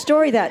told that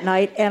story that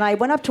night, and I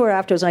went up to her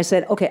afterwards and I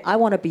said, okay, I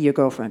want to be your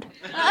girlfriend.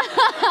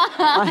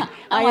 I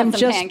want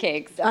some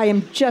pancakes. I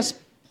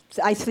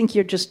think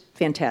you're just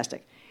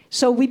fantastic.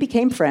 So we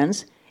became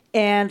friends,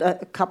 and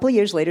a couple of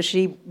years later,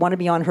 she wanted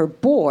me on her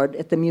board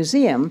at the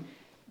museum,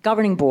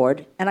 governing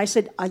board, and I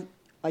said,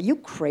 are you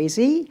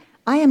crazy?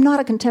 I am not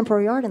a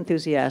contemporary art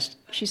enthusiast.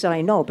 She said, I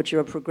know, but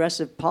you're a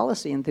progressive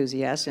policy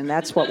enthusiast, and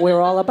that's what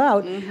we're all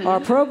about. Our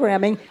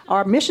programming,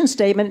 our mission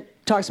statement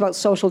talks about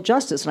social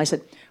justice. And I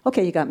said,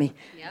 okay, you got me.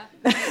 Yeah.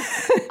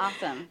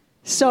 Awesome.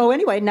 So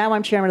anyway, now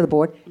I'm chairman of the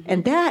board,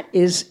 and that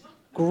is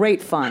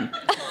great fun.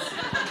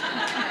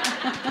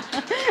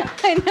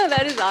 I know,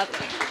 that is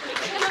awesome.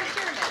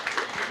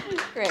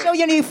 Great. So,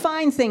 you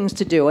find things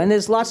to do, and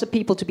there's lots of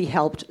people to be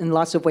helped and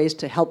lots of ways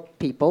to help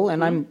people.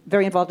 And I'm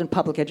very involved in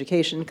public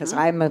education because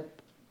I'm a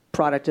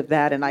product of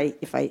that. And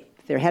if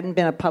there hadn't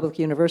been a public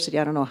university,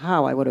 I don't know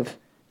how I would have.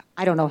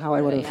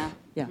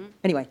 Yeah.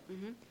 Anyway,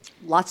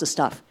 lots of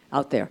stuff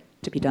out there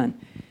to be done.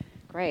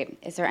 Great.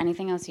 Is there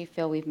anything else you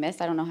feel we've missed?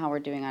 I don't know how we're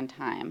doing on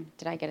time.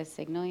 Did I get a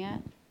signal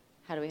yet?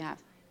 How do we have?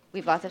 We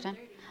have lots of time?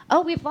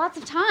 Oh, we have lots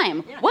of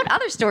time. Yeah. What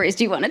other stories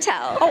do you want to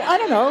tell? Oh, I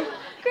don't know.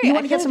 Great. You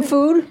want to get some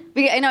food?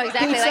 I know,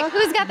 exactly. Pizza? Like,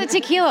 who's got the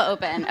tequila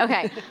open?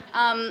 Okay.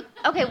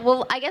 Okay,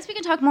 well, I guess we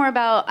can talk more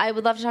about, I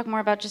would love to talk more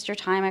about just your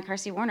time at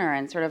Carsey Werner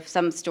and sort of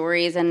some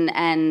stories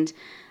and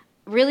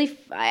really,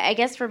 I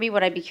guess for me,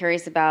 what I'd be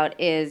curious about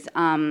is,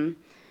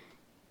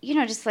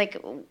 just like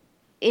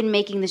in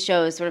making the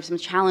shows, sort of some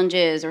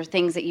challenges or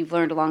things that you've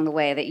learned along the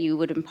way that you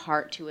would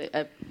impart to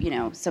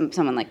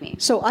someone like me.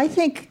 So I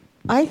think,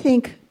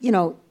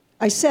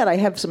 I said I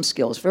have some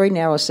skills, very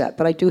narrow set,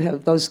 but I do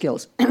have those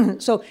skills.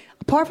 So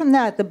apart from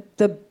that,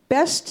 the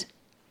best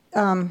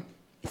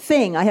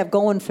thing I have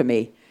going for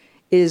me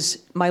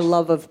is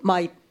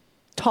my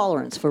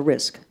tolerance for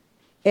risk.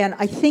 And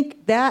I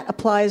think that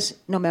applies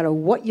no matter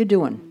what you're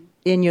doing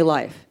in your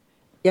life.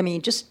 I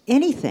mean, just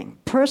anything,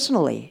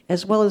 personally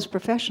as well as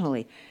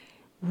professionally.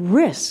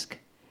 Risk.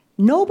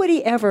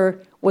 Nobody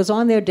ever was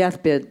on their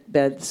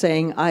deathbed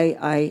saying,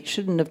 I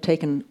shouldn't have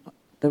taken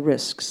the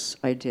risks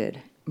I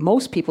did.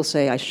 Most people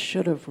say, I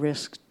should have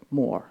risked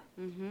more.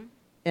 Mm-hmm.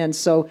 And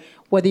so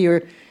whether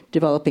you're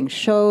developing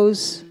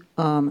shows,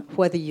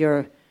 whether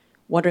you're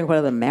wondering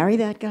whether to marry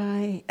that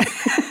guy,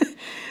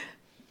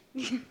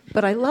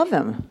 but I love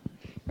him.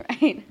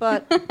 Right.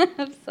 But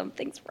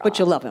something's wrong. But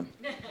you love him.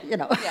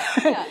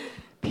 Yeah.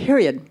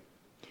 Period.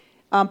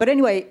 But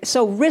anyway,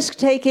 so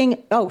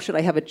risk-taking, should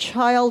I have a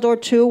child or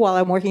two while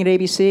I'm working at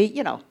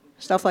ABC?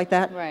 Stuff like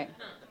that.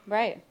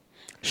 Right.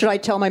 Should I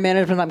tell my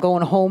management I'm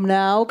going home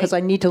now because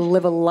I need to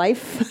live a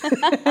life?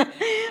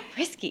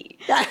 Risky.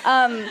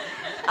 Okay,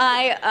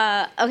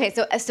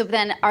 so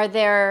then are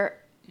there,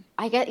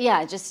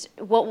 just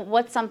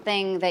what's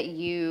something that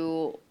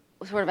you,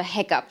 sort of a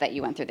hiccup that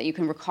you went through that you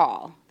can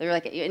recall? They're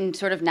like, in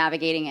sort of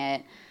navigating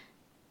it,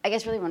 I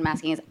guess really what I'm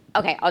asking is,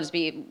 okay, I'll just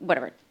be,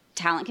 whatever.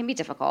 Talent can be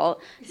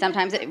difficult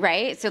sometimes,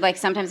 right? So like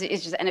sometimes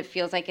it's just, and it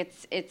feels like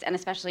it's, and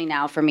especially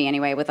now for me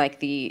anyway, with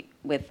like an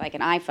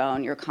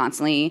iPhone, you're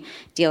constantly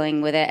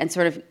dealing with it, and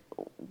sort of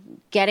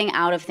getting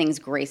out of things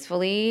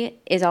gracefully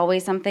is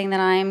always something that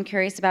I'm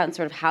curious about, and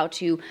sort of how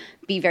to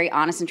be very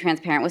honest and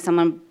transparent with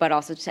someone, but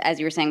also to, as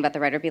you were saying about the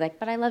writer, be like,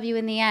 but I love you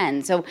in the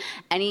end. So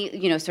any,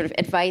 sort of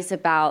advice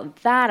about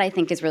that I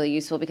think is really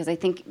useful, because I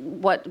think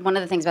one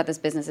of the things about this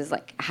business is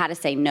like how to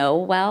say no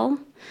well,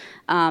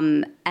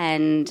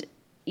 and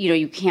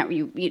you can't,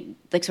 you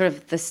like sort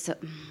of this,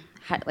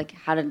 how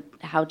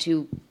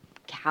to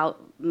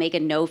make a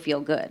no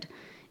feel good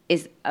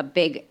is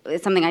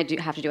it's something I do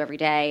have to do every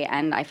day,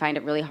 and I find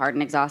it really hard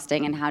and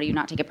exhausting. And how do you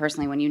not take it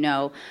personally when you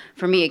know?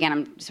 For me, again,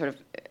 I'm sort of,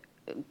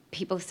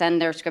 people send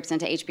their scripts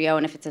into HBO,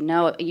 and if it's a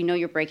no, you know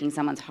you're breaking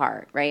someone's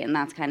heart, right? And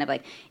that's kind of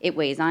like, it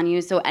weighs on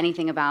you. So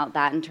anything about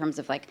that in terms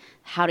of like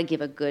how to give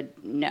a good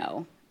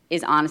no?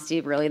 Is honesty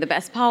really the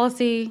best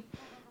policy?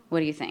 What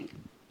do you think?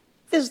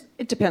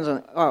 It depends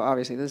on,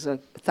 obviously, there's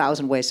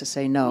 1,000 ways to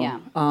say no, Yeah.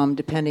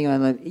 depending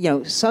on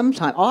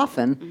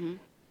often,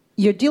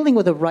 you're dealing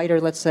with a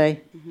writer, let's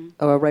say,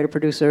 or a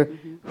writer-producer,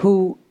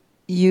 who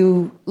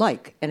you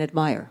like and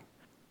admire.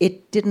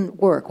 It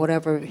didn't work,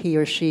 whatever he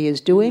or she is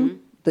doing.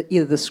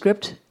 Either the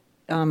script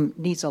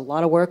needs a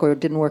lot of work, or it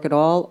didn't work at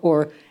all,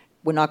 or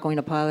we're not going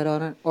to pilot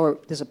on it, or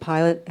there's a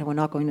pilot and we're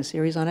not going to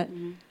series on it.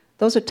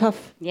 Those are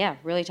tough. Yeah,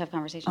 really tough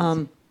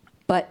conversations.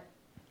 But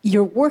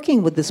you're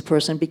working with this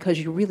person because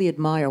you really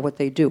admire what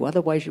they do.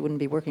 Otherwise, you wouldn't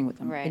be working with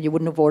them. Right. And you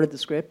wouldn't have ordered the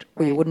script,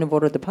 or you Right. wouldn't have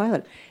ordered the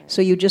pilot. Right.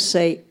 So you just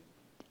say,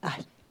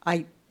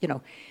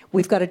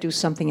 we've got to do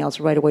something else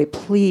right away.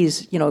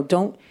 Please,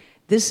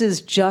 this is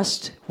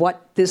just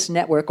what this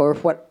network or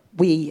what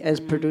we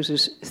as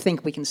producers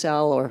think we can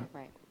sell, or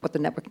Right. what the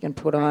network can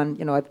put on.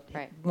 I've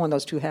Right. worn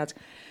those two hats.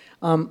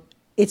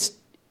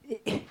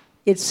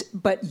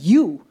 But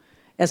you,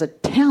 as a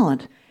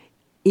talent,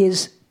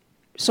 is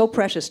so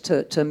precious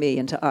to me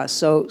and to us.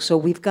 So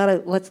we've got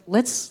to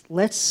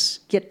let's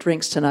get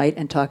drinks tonight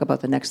and talk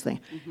about the next thing.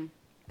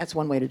 That's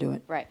one way to do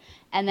it. Right.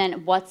 And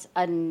then what's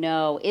a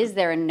no? Is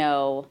there a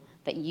no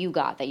that you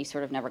got that you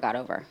sort of never got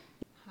over?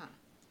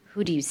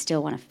 Who do you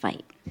still want to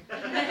fight?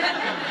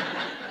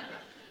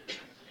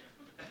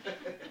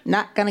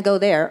 Not gonna go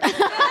there.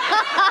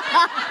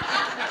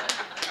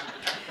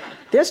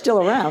 They're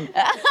still around.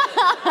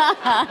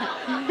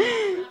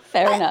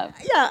 Fair enough.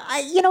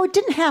 It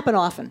didn't happen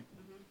often,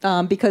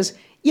 because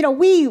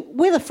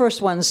we're the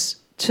first ones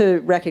to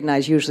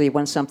recognize usually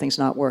when something's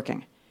not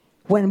working.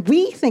 When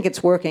we think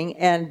it's working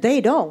and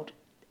they don't,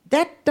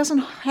 that doesn't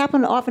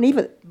happen often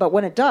either. But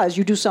when it does,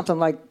 you do something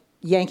like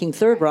yanking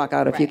Third Rock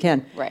out if you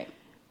can. Right.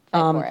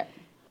 Fight for it.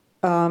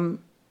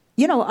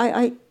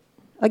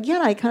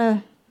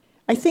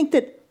 I think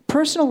that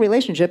personal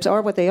relationships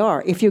are what they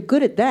are. If you're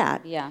good at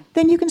that, Yeah.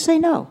 then you can say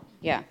no.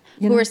 Yeah.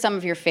 Who are some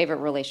of your favorite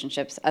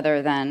relationships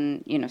other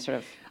than, sort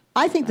of...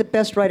 I think the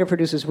best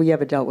writer-producers we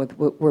ever dealt with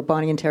were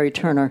Bonnie and Terry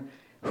Turner,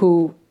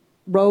 who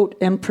wrote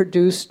and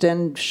produced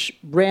and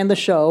ran the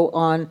show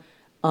on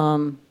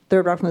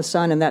Third Rock from the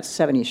Sun and That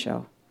 70s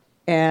Show.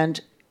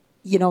 And,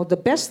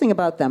 the best thing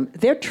about them,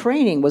 their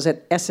training was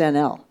at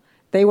SNL.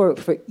 They worked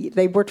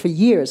for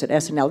years at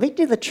SNL. They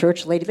did The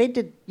Church Lady. They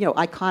did,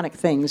 iconic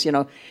things,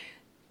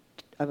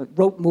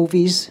 wrote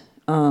movies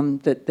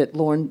that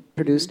Lorne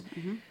produced.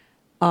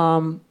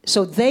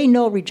 So they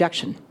know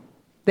rejection.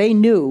 They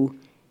knew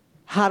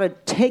how to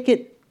take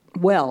it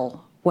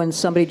well when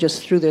somebody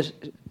just threw their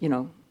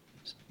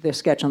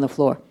sketch on the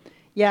floor.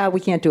 Yeah, we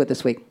can't do it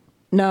this week.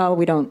 No,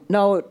 we don't.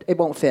 No, it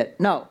won't fit.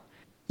 No.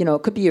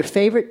 It could be your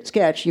favorite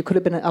sketch. You could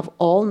have been up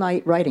all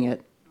night writing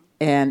it,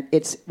 and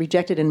it's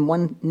rejected in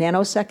 1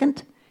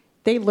 nanosecond.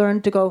 They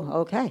learned to go,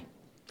 okay,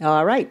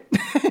 all right,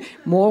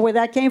 more where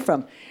that came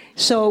from.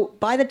 So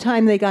by the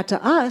time they got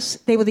to us,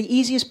 they were the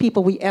easiest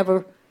people we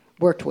ever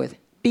worked with.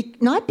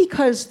 Not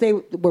because they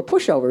were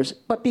pushovers,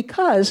 but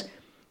because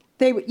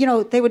they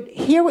would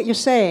hear what you're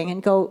saying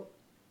and go,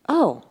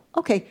 oh,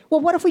 okay, well,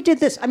 what if we did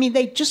this? I mean,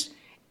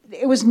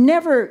 it was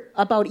never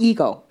about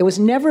ego. It was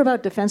never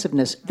about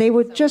defensive-ness. They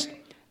were just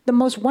the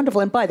most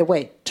wonderful, and by the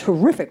way,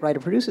 terrific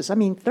writer-producers. I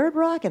mean, Third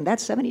Rock and That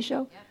 70s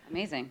Show. Yeah,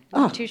 amazing.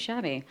 Oh. Not too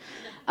shabby.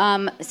 I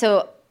was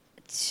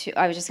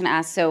just going to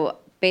ask, so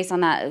based on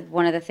that,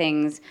 one of the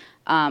things,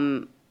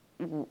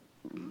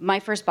 my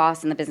first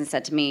boss in the business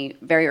said to me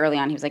very early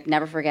on, he was like,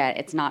 never forget,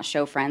 it's not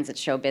show friends, it's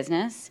show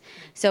business.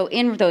 So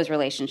in those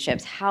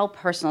relationships, how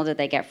personal did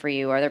they get for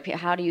you?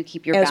 How do you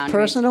keep your boundaries? As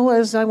personal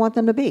as I want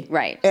them to be.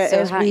 Right.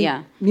 As we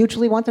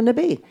mutually want them to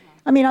be.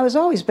 I mean, I was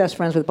always best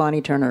friends with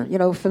Bonnie Turner,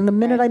 from the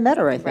minute I met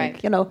her, I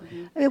think. Right. I mean,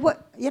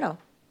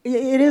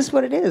 it is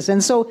what it is.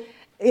 And so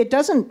it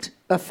doesn't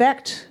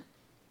affect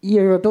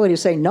your ability to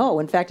say no.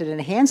 In fact, it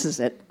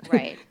enhances it.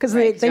 Right. Because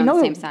right. they know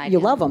the side, you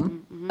love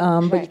them,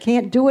 but you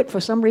can't do it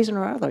for some reason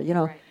or other,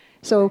 Right.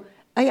 So,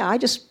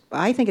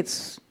 I think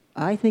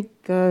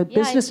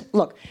business,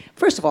 look,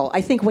 first of all,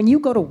 I think when you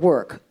go to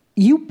work,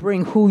 you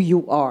bring who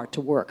you are to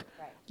work.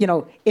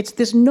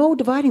 There's no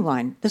dividing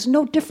line. There's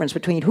no difference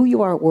between who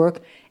you are at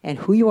work and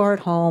who you are at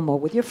home or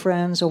with your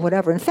friends or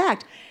whatever. In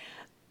fact,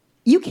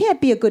 you can't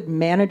be a good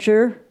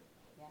manager,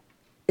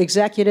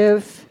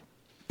 executive,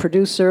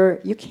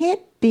 producer. You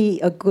can't be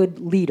a good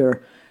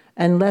leader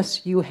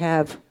unless you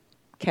have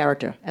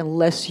character,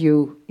 unless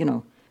you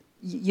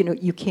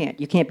can't.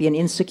 You can't be an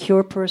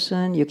insecure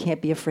person. You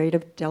can't be afraid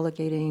of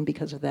delegating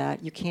because of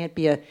that. You can't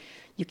be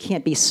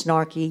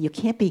snarky.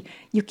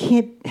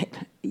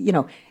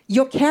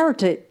 Your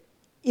character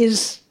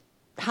is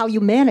how you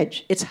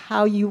manage. It's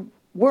how you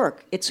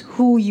work. It's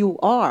who you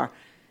are,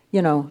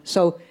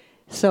 So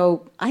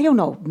I don't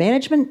know.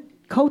 Management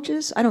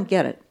coaches, I don't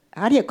get it.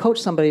 How do you coach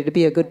somebody to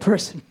be a good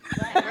person?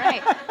 Right.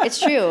 It's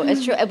true.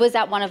 It's true. Was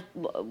that one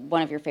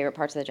of your favorite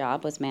parts of the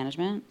job? Was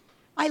management?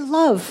 I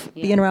love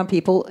being around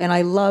people, and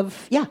I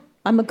love. Yeah,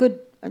 I'm a good.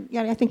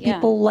 I think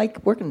people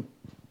like working.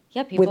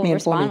 Yeah, people with me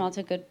respond well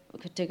to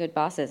good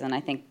bosses, and I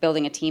think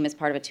building a team is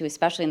part of it too,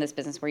 especially in this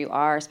business where you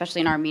are,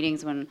 especially in our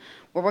meetings when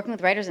we're working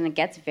with writers and it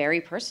gets very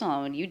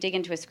personal. When you dig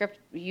into a script,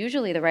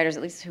 usually the writers,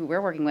 at least who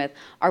we're working with,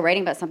 are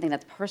writing about something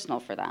that's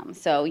personal for them.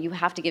 So you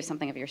have to give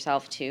something of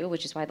yourself too,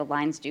 which is why the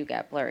lines do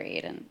get blurred,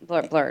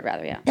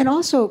 yeah. And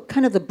also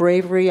kind of the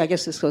bravery. I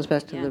guess this goes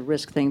back to the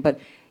risk thing, but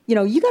you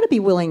got to be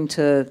willing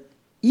to.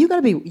 You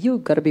got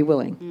to be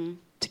willing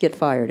to get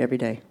fired every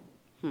day.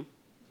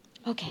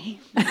 Okay.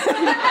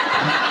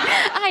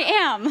 I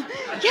am.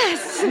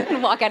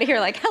 Yes. Walk out of here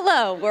like,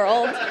 hello,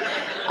 world.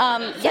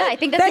 I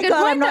think that's a good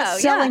God point, I'm not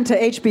selling to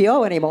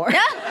HBO anymore.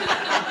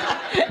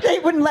 They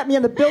wouldn't let me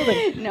in the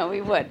building. No, we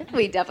would.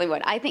 We definitely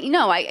would. I think,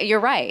 you're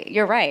right.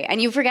 You're right.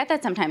 And you forget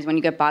that sometimes when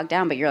you get bogged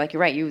down, but you're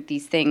right.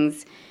 These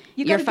things...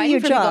 You got to do your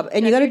job,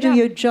 and you got to do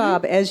your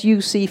job as you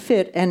see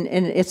fit. And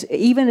it's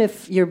even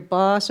if your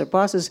boss or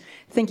bosses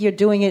think you're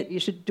doing it, you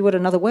should do it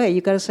another way. You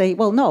got to say,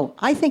 well, no,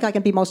 I think I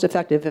can be most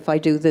effective if I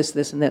do this,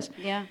 this, and this.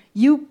 Yeah.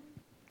 You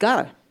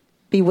gotta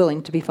be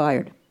willing to be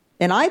fired.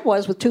 And I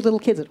was with 2 little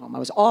kids at home. I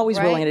was always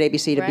willing at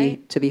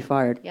ABC to be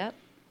fired. Yep.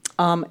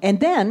 And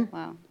then,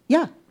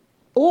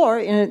 or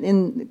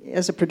in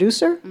as a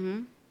producer,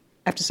 I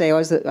have to say I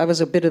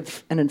was a bit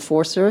of an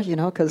enforcer,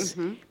 because.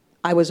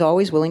 I was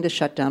always willing to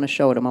shut down a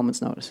show at a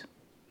moment's notice.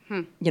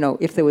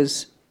 If there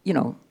was,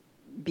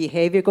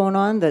 behavior going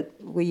on that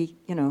we,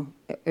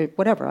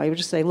 whatever, I would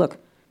just say, look,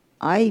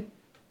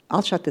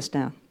 I'll shut this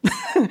down.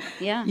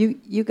 Yeah.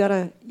 You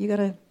gotta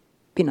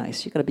be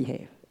nice. You gotta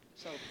behave.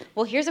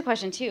 Well, here's a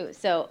question too.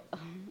 So,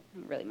 I'm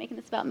really making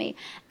this about me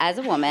as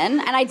a woman,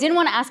 and I didn't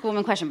want to ask a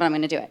woman question, but I'm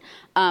going to do it.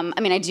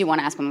 I do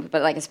want to ask a woman,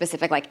 but like a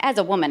specific, like as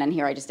a woman, and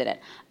here I just did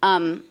it.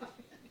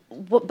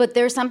 But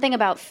there's something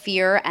about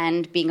fear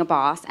and being a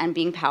boss and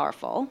being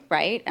powerful,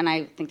 right? And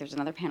I think there's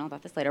another panel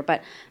about this later.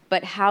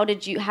 But how do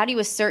you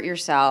assert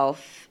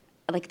yourself?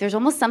 Like there's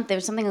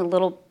something a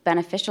little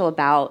beneficial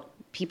about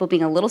people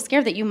being a little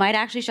scared that you might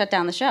actually shut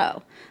down the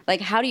show.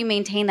 Like how do you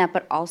maintain that,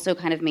 but also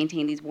kind of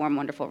maintain these warm,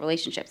 wonderful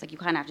relationships? Like you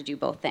kind of have to do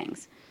both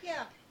things.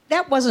 Yeah,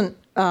 that wasn't.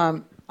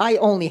 I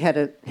only had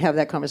to have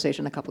that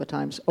conversation a couple of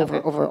times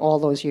over all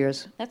those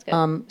years. That's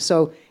good.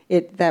 So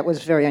that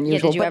was very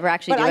unusual. Yeah, did you ever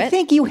actually do it? But I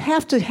think you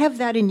have to have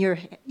that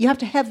you have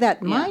to have that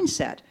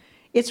mindset.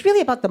 It's really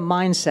about the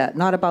mindset,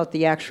 not about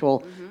the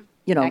actual,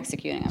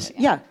 executing of it.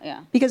 Yeah.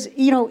 Because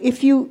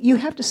if you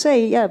have to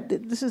say,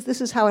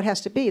 this is how it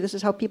has to be. This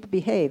is how people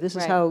behave. This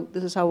is how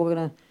we're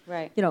gonna.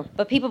 Right.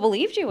 But people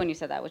believed you when you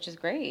said that, which is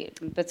great.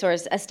 But sort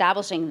of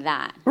establishing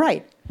that.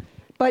 Right.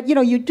 But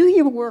you do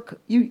your work.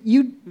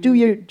 You do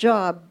your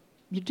job.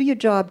 You do your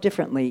job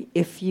differently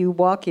if you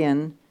walk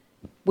in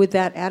with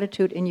that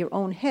attitude in your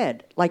own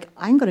head. Like,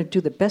 I'm going to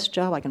do the best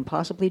job I can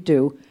possibly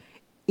do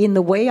in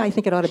the way I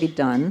think it ought to be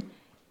done.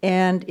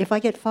 And if I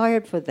get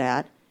fired for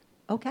that,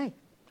 okay,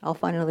 I'll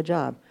find another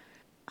job.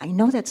 I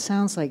know that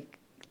sounds like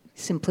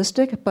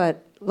simplistic,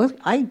 but look,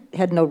 I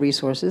had no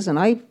resources, and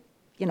I,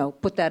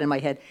 put that in my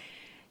head.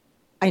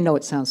 I know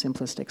it sounds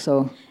simplistic,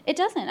 so... It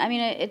doesn't.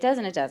 It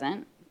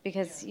doesn't.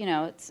 Because,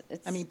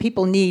 it's...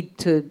 people need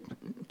to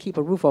keep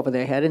a roof over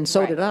their head, and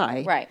so did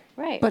I.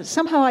 Right. But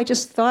somehow I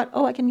just thought,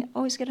 I can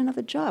always get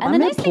another job. And I'm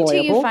the nice thing,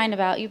 too, you find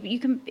about, you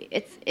can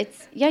get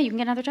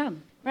another job.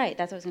 Right,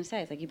 that's what I was going to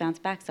say. It's like you bounce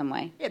back some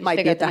way. It might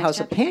be at the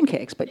House of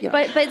Pancakes, but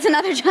But it's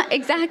another job.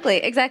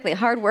 Exactly.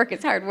 Hard work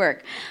is hard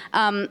work.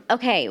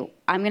 Okay,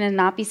 I'm going to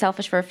not be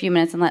selfish for a few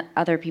minutes and let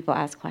other people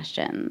ask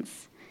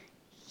questions.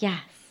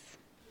 Yes.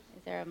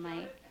 Is there a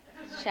mic?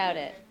 Shout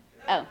it.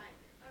 Oh.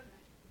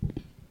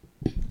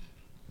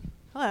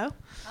 Hello.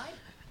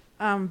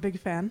 Hi. Big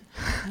fan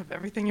of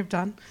everything you've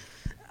done.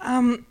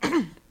 I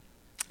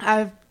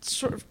have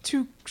sort of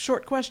 2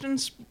 short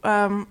questions.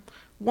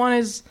 One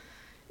is,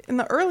 in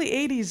the early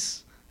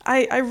 80s,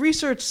 I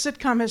researched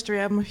sitcom history.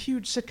 I'm a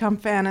huge sitcom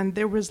fan, and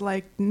there was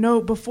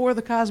before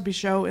The Cosby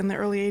Show in the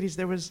early 80s,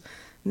 there was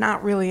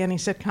not really any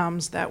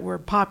sitcoms that were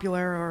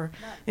popular or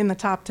in the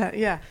top 10.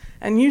 Yeah,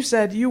 and you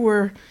said you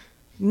were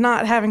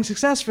not having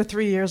success for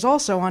 3 years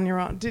also on your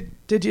own. Did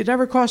it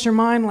ever cross your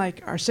mind,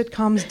 like, are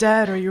sitcoms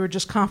dead, or you were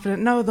just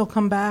confident, no, they'll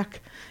come back?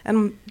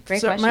 And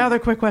Great so question. My other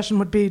quick question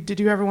would be, did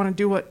you ever want to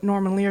do what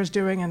Norman Lear's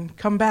doing and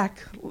come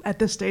back at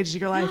this stage of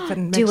your life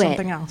and make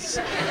something else?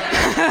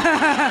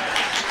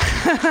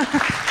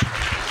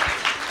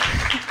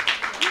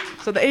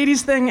 So the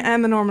 80s thing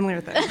and the Norman Lear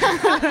thing.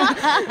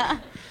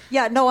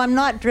 Yeah, no, I'm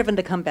not driven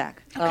to come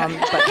back.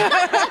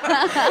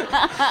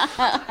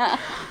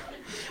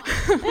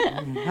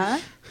 Huh?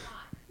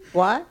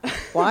 What?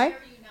 Why?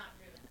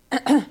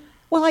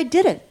 Well, I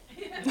did it.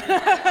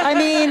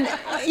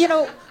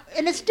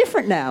 And it's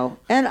different now.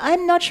 And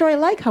I'm not sure I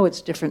like how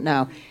it's different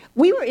now.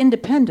 We were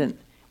independent.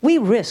 We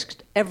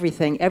risked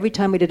everything every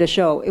time we did a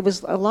show. It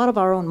was a lot of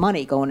our own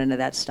money going into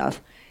that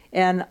stuff.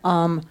 And,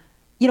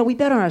 we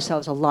bet on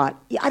ourselves a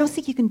lot. I don't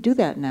think you can do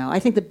that now. I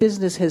think the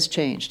business has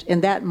changed,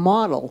 and that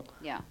model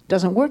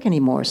doesn't work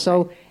anymore.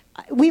 So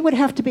I would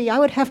have to be,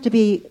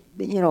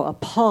 a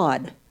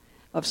pod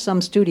of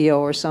some studio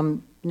or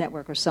some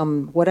network or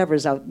some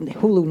whatever's out,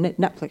 Hulu,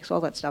 Netflix,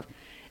 all that stuff.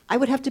 I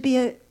would have to be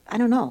I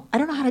don't know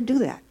how to do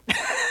that.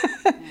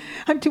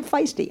 I'm too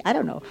feisty. I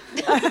don't know.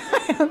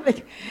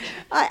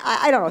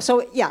 I don't know.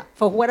 So yeah,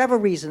 for whatever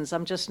reasons,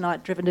 I'm just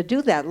not driven to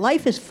do that.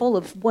 Life is full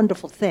of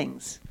wonderful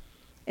things.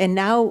 And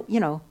now,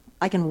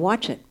 I can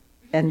watch it,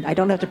 and I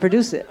don't have to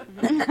produce it.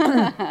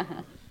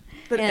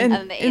 But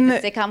And in the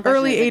sitcom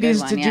early question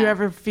is a good 80s, one, did you yeah.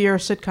 ever fear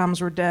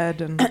sitcoms were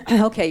dead? And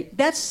Okay,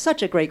 that's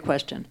such a great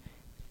question.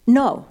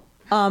 No,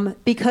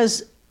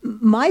 because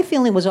my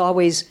feeling was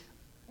always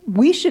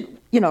we should,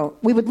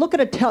 we would look at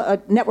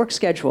a network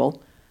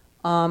schedule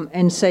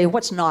and say,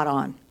 what's not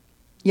on?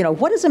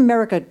 What is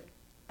America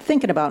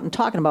thinking about and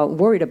talking about,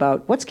 worried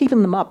about? What's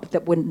keeping them up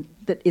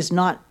that is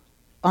not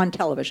on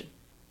television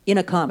in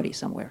a comedy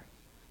somewhere?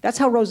 That's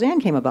how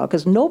Roseanne came about,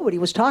 because nobody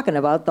was talking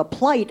about the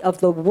plight of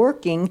the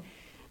working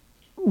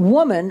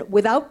woman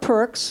without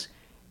perks,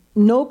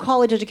 no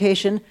college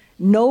education,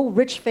 no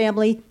rich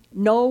family,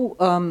 no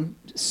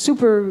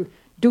super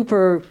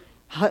duper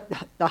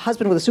a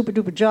husband with a super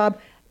duper job,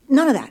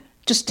 none of that.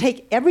 Just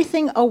take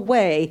everything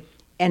away,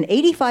 and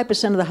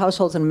 85% of the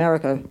households in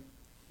America,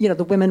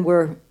 the women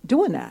were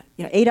doing that.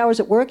 8 hours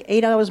at work,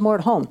 8 hours more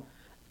at home.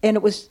 And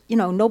it was,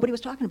 nobody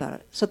was talking about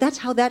it. So that's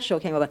how that show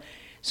came about.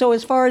 So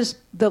as far as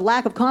the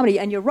lack of comedy,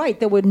 and you're right,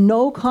 there were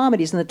no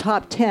comedies in the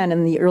top 10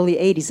 in the early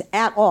 80s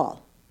at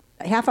all.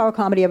 A half-hour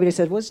comedy, everybody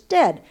said, was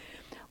dead.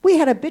 We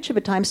had a bitch of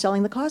a time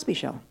selling The Cosby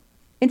Show.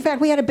 In fact,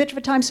 we had a bitch of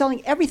a time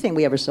selling everything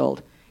we ever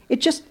sold.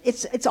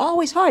 It's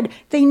always hard.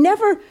 They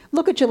never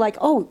look at you like,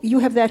 oh, you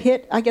have that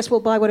hit, I guess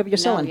we'll buy whatever you're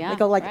selling. Yeah, they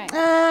go like, right.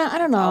 I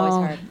don't know. Always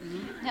hard.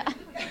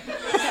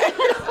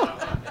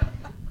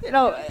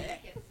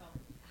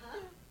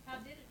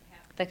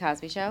 The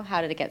Cosby Show,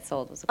 how did it get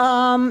sold? Was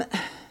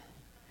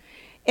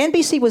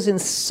NBC was in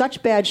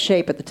such bad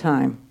shape at the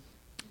time.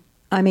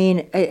 I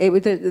mean,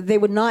 they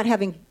were not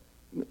having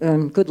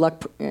good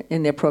luck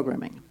in their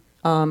programming.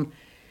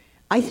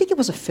 I think it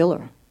was a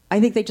filler. I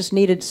think they just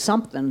needed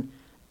something.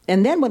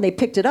 And then when they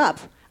picked it up,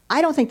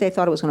 I don't think they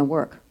thought it was going to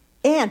work.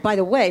 And, by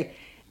the way,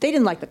 they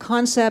didn't like the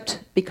concept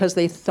because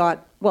they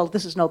thought, well,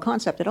 this is no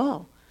concept at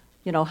all.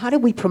 How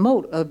did we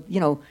promote,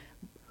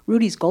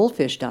 Rudy's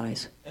goldfish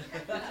dies?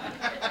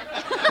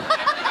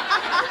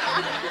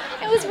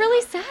 it was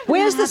really sad.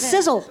 Where's the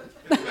sizzle?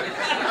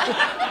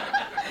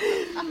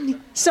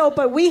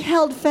 But we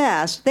held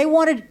fast. They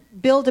wanted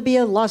Bill to be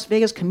a Las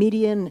Vegas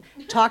comedian,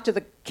 talk to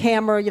the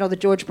camera, the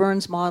George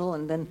Burns model,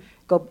 and then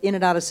go in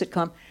and out of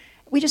sitcom.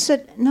 We just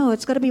said, no,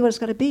 it's got to be what it's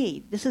got to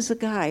be. This is a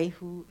guy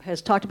who has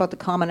talked about the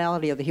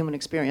commonality of the human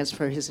experience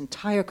for his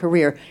entire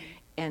career,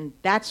 and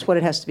that's what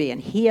it has to be.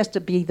 And he has to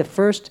be the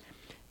first,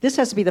 this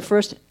has to be the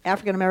first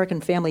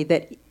African-American family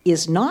that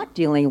is not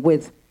dealing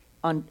with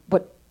on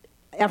what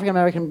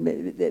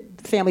African-American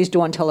families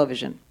do on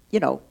television.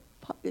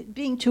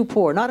 Being too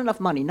poor, not enough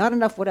money, not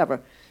enough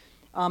whatever.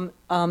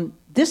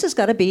 This has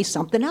got to be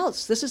something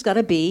else. This has got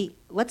to be,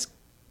 let's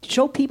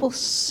show people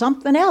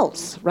something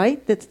else,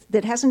 right?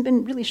 That hasn't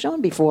been really shown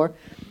before.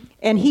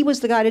 And he was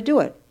the guy to do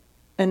it.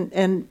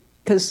 And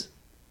because,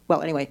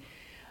 well, anyway.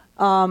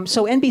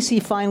 So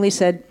NBC finally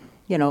said,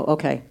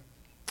 okay,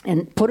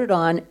 and put it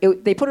on.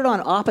 They put it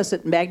on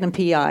opposite Magnum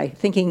PI,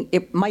 thinking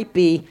it might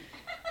be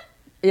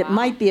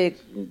a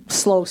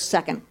slow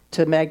second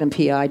to Magnum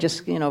PI,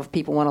 just, if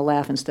people want to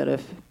laugh instead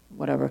of,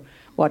 whatever,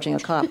 watching a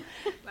cop.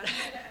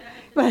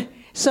 But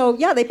so,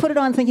 yeah, they put it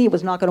on thinking it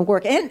was not going to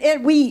work.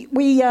 And we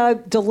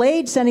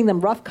delayed sending them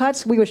rough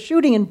cuts. We were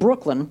shooting in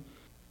Brooklyn,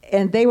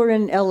 and they were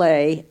in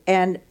L.A.,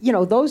 and,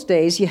 those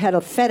days you had a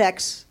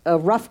FedEx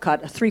rough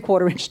cut, a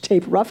 3/4-inch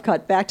tape rough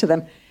cut back to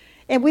them,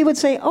 and we would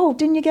say, oh,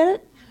 didn't you get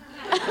it?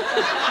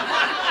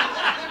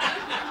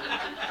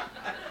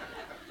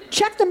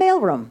 Check the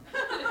mailroom.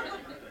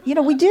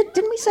 We did,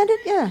 didn't we send it?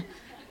 Yeah.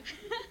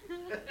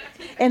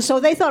 And so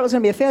they thought it was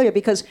going to be a failure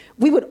because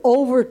we would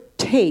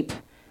over-tape.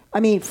 I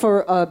mean,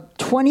 for a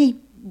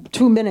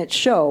 22-minute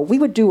show, we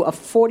would do a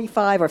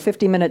 45 or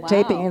 50-minute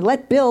taping and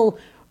let Bill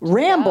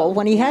ramble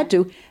when he had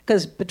to,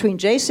 because between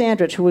Jay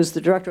Sandrich, who was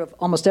the director of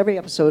almost every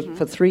episode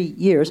for 3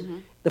 years,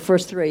 the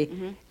first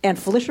 3, and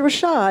Felicia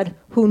Rashad,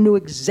 who knew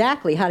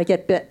exactly how to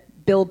get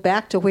Bill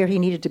back to where he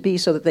needed to be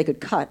so that they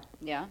could cut.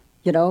 Yeah.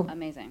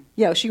 Amazing.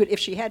 Yeah, she would, if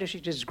she had to,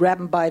 she'd just grab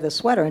him by the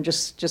sweater and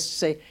just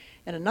say,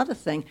 and another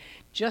thing,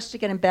 just to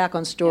get him back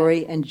on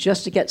story and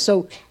just to get,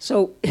 so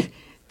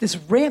this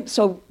ramp,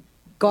 so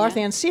Garth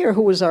Anseer,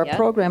 who was our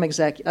program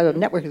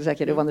network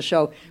executive on the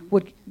show,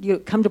 would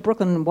come to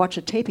Brooklyn and watch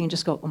a taping and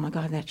just go, oh my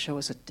God, that show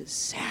is a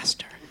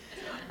disaster.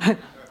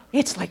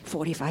 It's like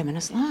 45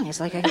 minutes long.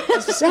 It's like a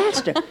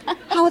disaster.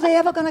 How are they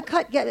ever going to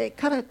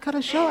cut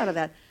a show out of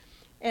that?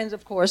 And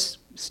of course,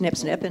 snip,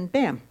 snip, and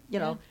bam,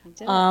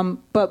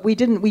 But we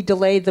didn't. We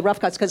delayed the rough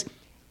cuts because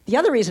the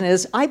other reason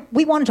is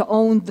we wanted to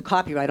own the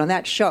copyright on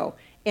that show,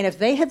 And if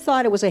they had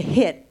thought it was a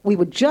hit, we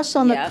were just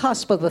on the Yep.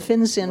 cusp of the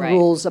FinCEN Right.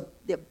 rules.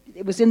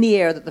 It was in the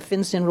air that the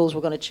FinCEN rules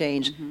were going to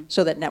change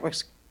so that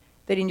networks,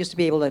 they didn't used to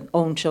be able to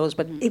own shows,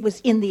 but it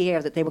was in the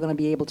air that they were going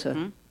to be able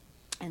to.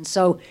 And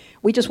so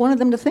we just wanted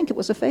them to think it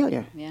was a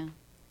failure. Yeah.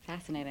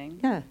 Fascinating.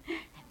 Yeah.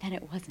 And then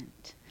it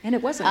wasn't. And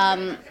it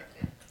wasn't.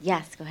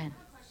 Yes, go ahead.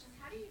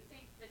 How do you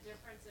think the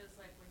difference is,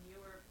 like, when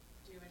you were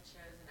doing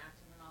shows and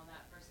acting and all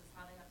that versus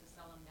how they have to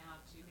sell them now?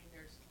 I mean,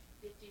 there's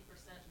 50%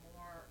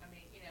 more. I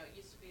mean, you know, it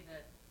used to be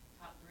the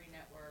top 3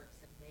 networks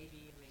and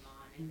maybe even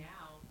on, and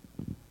now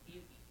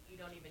you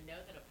don't even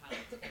know that a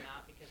pilot's come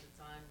out because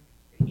it's on,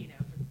 you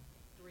know, for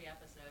 3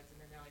 episodes,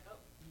 and then they're like, oh,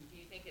 do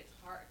you think it's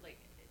hard,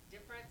 like,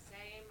 different,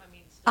 same? I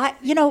mean, still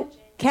You know,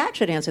 Kat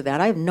should answer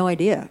that. I have no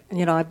idea.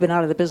 You know, I've been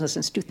out of the business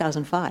since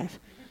 2005.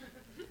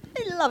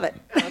 I love it.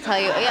 I'll tell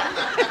you.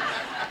 Yeah.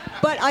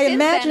 But I Since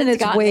imagine then, it's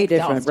it's gotten way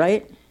different, exhausting.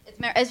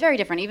 right? It's very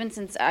different. Even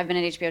since I've been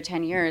at HBO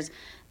 10 years,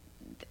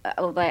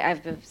 like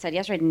I've said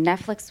yesterday,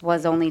 Netflix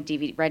was only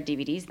red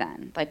DVDs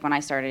then, like when I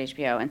started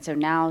HBO. And so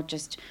now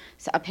just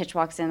a pitch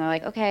walks in, they're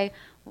like, okay,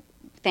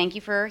 thank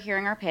you for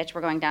hearing our pitch. We're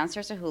going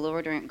downstairs to Hulu.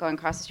 We're going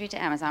across the street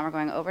to Amazon. We're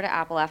going over to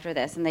Apple after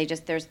this. And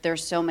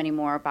there's so many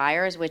more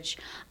buyers, which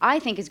I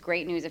think is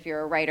great news if you're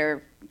a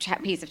writer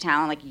piece of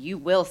talent. Like, you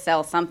will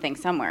sell something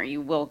somewhere.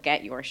 You will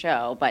get your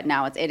show. But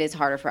now it is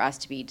harder for us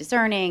to be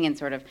discerning and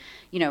sort of,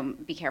 you know,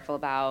 be careful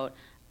about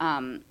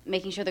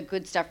making sure the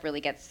good stuff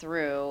really gets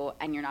through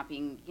and you're not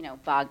being, you know,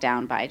 bogged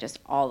down by just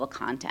all the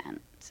content.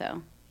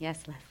 So,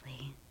 yes,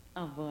 Leslie.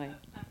 Oh, boy.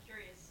 I'm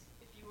curious,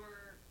 if you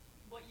were,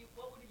 what would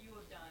you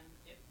have done,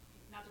 if,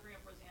 not to bring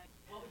up Roseanne,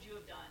 what would you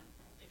have done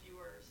if you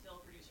were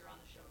still a producer on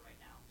the show right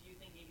now? Do you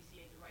think ABC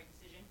made the right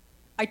decision?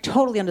 I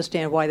totally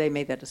understand why they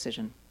made that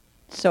decision.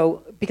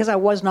 So, because I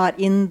was not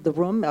in the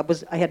room,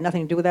 I had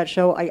nothing to do with that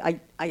show,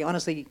 I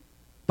honestly,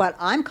 but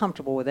I'm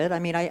comfortable with it. I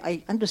mean,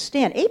 I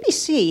understand.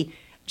 ABC,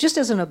 just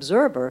as an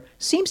observer,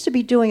 seems to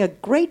be doing a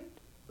great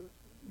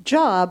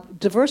job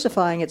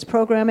diversifying its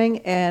programming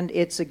and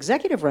its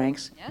executive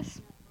ranks.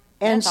 Yes.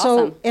 And That's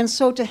so, awesome. and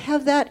so to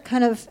have that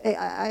kind of,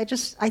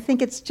 I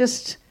think it's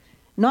just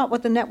not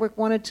what the network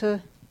wanted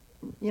to,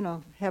 you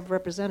know, have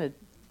represented.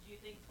 Do you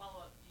think,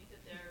 follow-up, do you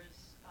think that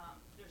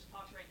there's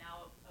talks right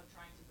now of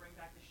trying to bring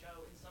back the show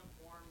in some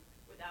form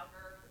without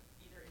her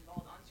either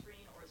involved on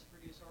screen or as a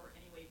producer or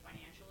any way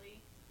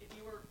financially? If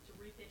you were to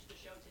repitch the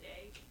show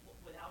today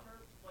without her,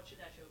 what should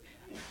that show be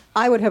at?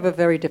 I would have a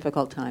very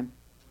difficult time.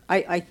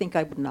 I think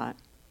I would not.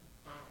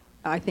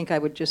 I think I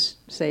would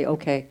just say,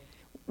 okay,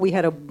 we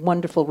had a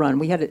wonderful run.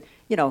 We had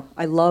you know,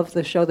 I love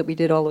the show that we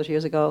did all those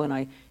years ago, and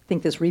I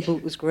think this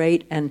reboot was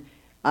great, and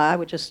I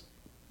would just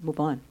move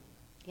on.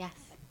 Yes.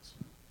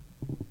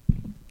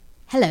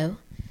 Hello.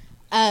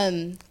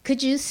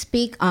 Could you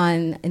speak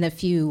on, in a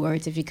few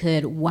words, if you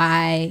could,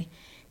 why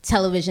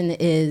television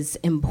is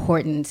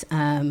important?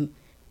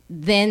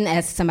 Then,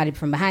 as somebody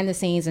from behind the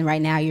scenes, and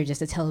right now you're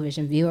just a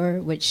television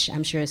viewer, which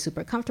I'm sure is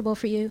super comfortable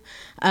for you.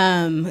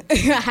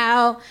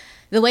 How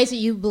the ways that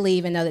you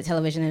believe and know that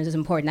television is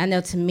important. I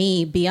know, to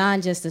me,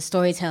 beyond just the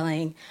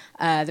storytelling,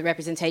 the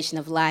representation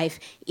of life,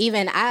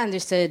 even I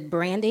understood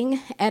branding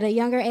at a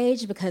younger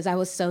age because I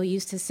was so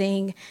used to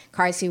seeing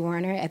Carsey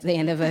Werner at the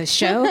end of a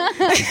show.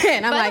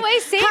 And I'm By like, the way,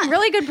 same,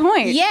 really good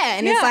point. yeah,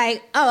 and it's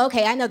like, oh,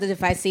 okay, I know that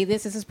if I see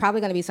this is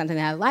probably going to be something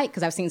that I like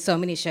because I've seen so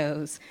many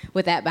shows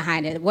with that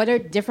behind it. What are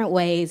different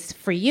ways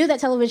for you that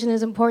television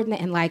is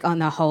important and, like, on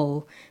the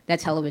whole,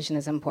 that television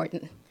is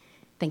important?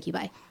 Thank you,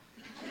 bye.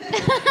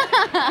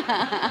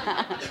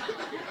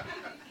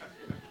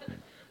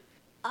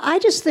 I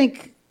just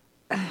think,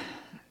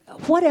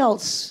 what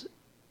else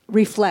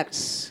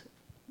reflects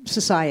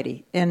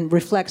society and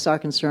reflects our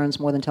concerns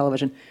more than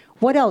television?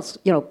 What else,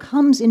 you know,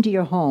 comes into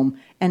your home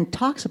and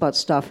talks about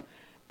stuff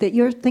that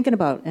you're thinking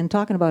about and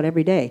talking about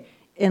every day,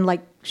 and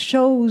like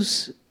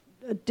shows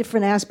a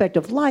different aspect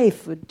of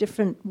life, a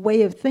different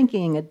way of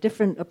thinking, a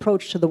different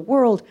approach to the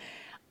world?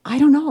 I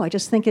don't know. I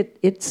just think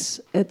it's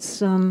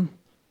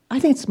I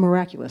think it's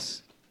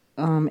miraculous,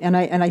 and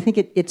I think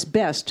it's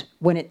best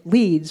when it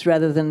leads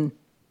rather than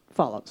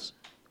follows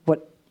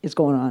what is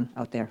going on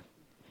out there.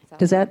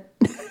 Does that?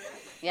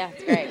 Yeah,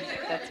 it's great.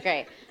 That's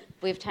great.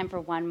 We have time for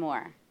one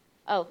more.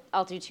 Oh,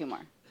 I'll do 2 more.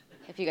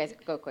 If you guys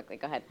go quickly,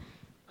 go ahead.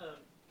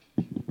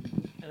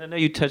 And I know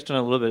you touched on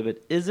it a little bit,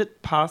 but is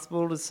it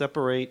possible to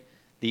separate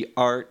the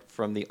art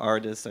from the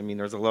artist? I mean,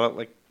 there's a lot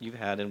like you've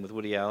had in with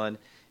Woody Allen.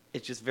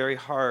 It's just very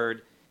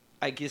hard.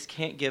 I just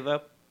can't give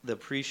up the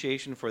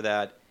appreciation for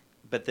that,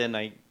 but then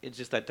it's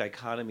just that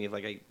dichotomy of,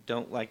 like, I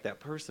don't like that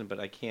person, but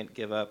I can't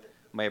give up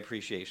my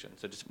appreciation.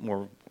 So just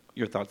more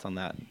your thoughts on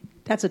that.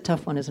 That's a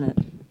tough one, isn't it?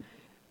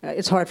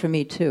 It's hard for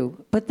me,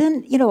 too. But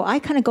then, you know, I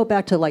kind of go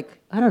back to, like,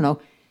 I don't know,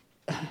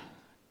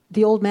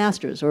 the old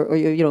masters or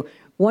you know,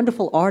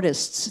 wonderful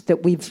artists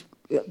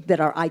that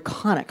are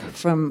iconic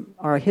from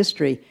our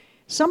history.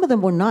 Some of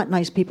them were not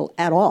nice people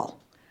at all.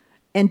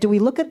 And do we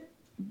look at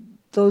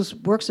those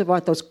works of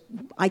art, those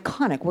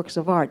iconic works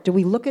of art, do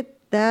we look at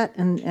that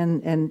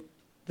and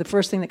the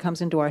first thing that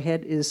comes into our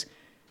head is,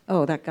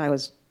 oh, that guy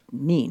was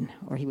mean,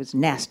 or he was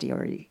nasty,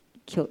 or he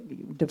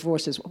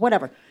divorces,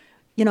 whatever.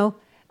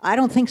 I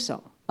don't think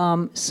so.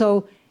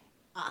 So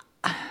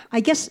I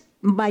guess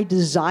my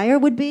desire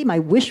would be, my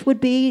wish would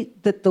be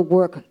that the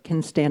work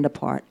can stand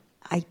apart.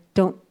 I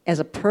don't, as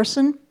a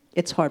person,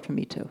 it's hard for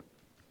me too.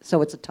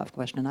 So it's a tough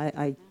question.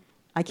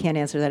 I can't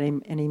answer that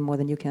any more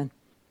than you can.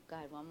 Go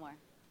ahead, one more.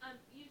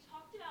 You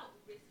talked about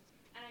risks,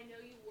 and I know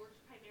you worked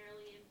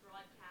primarily in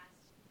broadcast,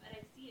 but I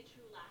see a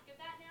true lack of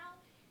that now.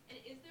 And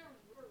is there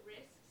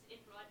risks in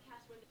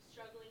broadcast when you're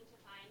struggling to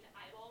find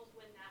eyeballs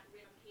when that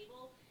ran on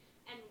cable?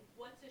 And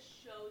what's a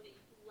show that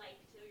you like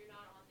so you're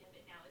not on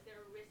it now? Is there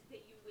a risk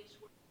that you wish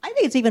were? I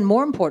think it's even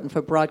more important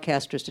for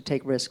broadcasters to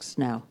take risks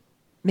now.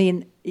 I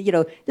mean,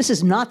 this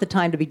is not the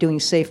time to be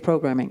doing safe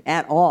programming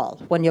at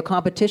all, when your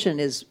competition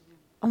is,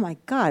 oh my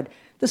God,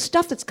 the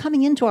stuff that's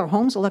coming into our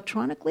homes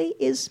electronically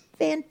is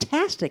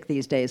fantastic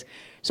these days.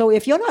 So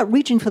if you're not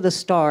reaching for the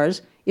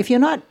stars, if you're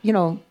not,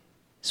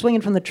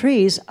 swinging from the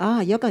trees,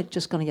 you're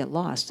just going to get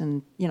lost.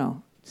 And,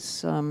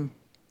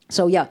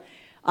 so yeah,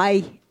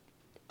 I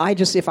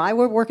just, if I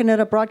were working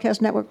at a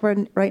broadcast network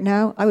right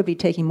now, I would be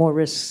taking more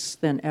risks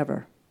than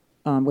ever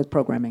with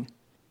programming.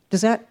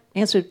 Does that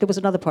answer? There was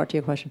another part to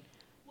your question.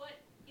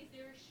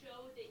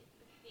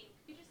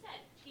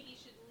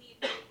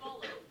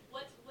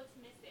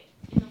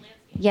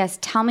 Yes,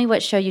 tell me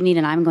what show you need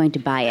and I'm going to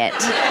buy it.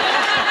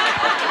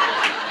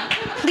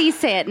 Please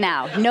say it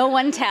now. No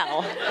one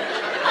tell.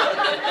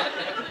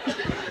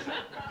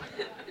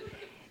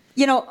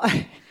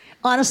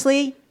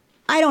 Honestly,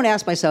 I don't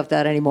ask myself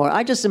that anymore.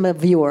 I just am a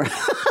viewer.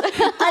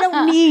 I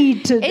don't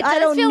need to. It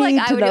does feel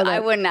like I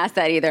wouldn't ask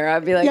that either.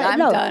 I'd be like, I'm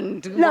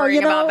done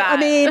worrying about that.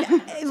 I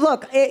mean,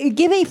 look,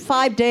 give me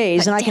 5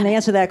 days and I can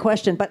answer that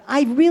question. But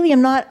I really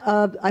am not.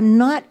 I'm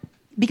not,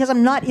 because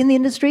I'm not in the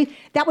industry.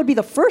 That would be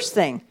the first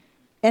thing.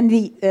 And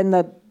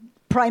the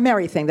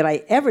primary thing that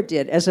I ever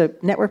did as a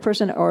network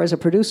person or as a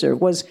producer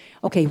was,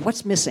 okay,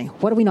 what's missing?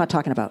 What are we not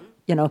talking about?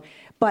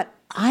 But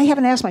I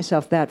haven't asked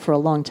myself that for a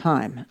long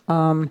time.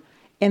 And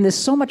there's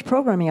so much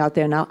programming out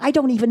there now. I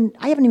haven't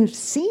even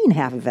seen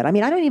half of it. I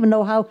mean, I don't even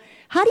know how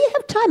do you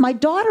have time? My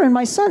daughter and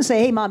my son say,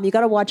 hey, Mom, you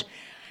got to watch.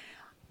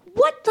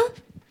 What the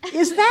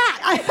is that?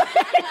 I've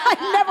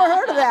never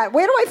heard of that.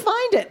 Where do I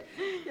find it?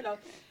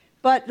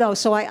 But no,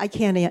 so I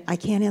can't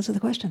answer the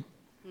question.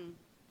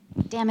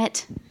 Damn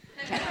it.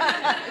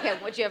 Okay,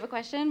 would you have a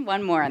question?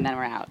 One more and then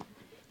we're out.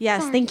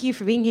 Yes, thank you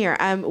for being here.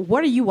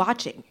 What are you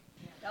watching?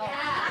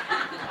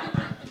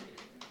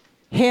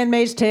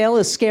 Handmaid's Tale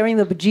is scaring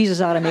the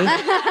bejesus out of me.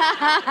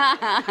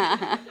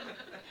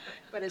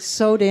 But it's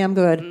so damn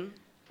good.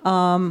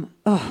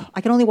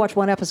 I can only watch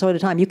one episode at a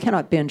time. You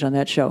cannot binge on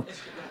that show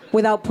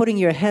without putting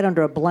your head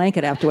under a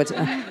blanket afterwards.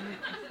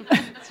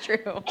 It's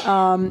true.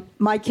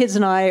 My kids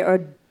and I are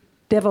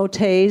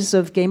devotees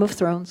of Game of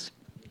Thrones.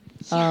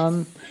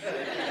 Yes.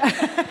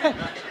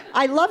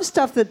 I love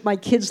stuff that my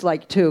kids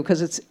like too,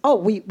 because it's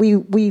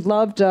we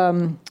loved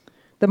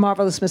The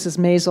Marvelous Mrs.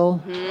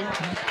 Maisel.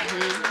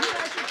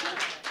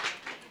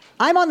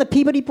 I'm on the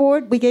Peabody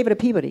board. We gave it a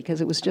Peabody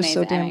because it was just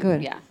so damn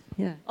good.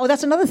 Yeah. Oh,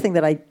 that's another thing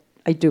that I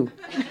do.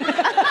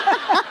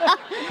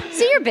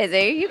 So you're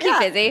busy. You keep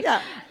busy.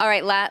 Yeah. All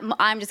right.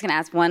 I'm just going to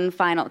ask one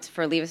final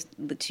for you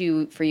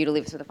to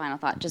leave us with a final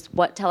thought. Just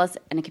tell us,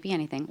 and it could be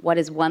anything. What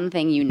is one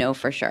thing you know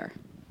for sure?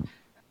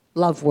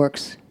 Love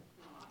works.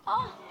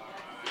 Oh,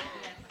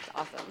 that's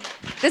awesome.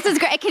 This is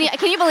great.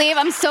 Can you believe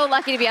I'm so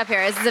lucky to be up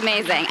here? This is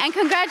amazing. And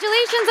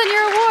congratulations on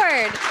your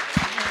award.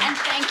 And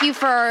thank you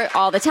for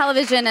all the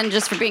television and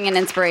just for being an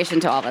inspiration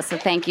to all of us. So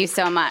thank you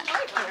so much.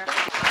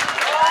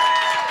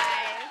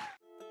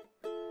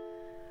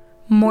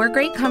 More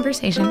great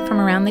conversation from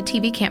around the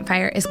TV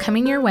campfire is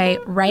coming your way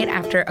right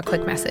after a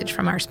quick message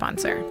from our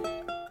sponsor.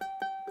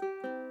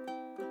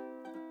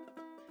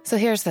 So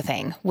here's the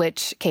thing,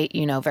 which, Kate,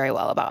 you know very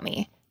well about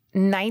me.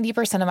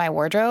 90% of my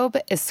wardrobe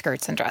is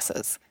skirts and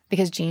dresses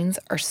because jeans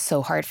are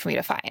so hard for me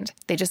to find.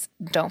 They just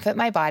don't fit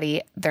my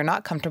body. They're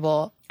not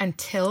comfortable.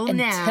 Until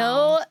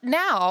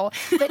now.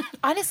 But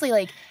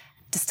honestly,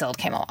 Distilled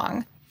came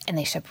along and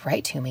they ship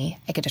right to me.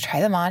 I get to try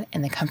them on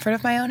in the comfort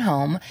of my own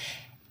home.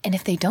 And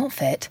if they don't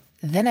fit,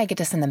 then I get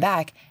to send them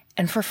back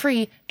and for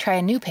free try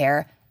a new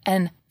pair.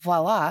 And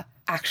voila,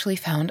 actually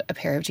found a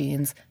pair of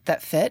jeans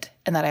that fit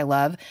and that I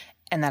love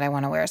and that I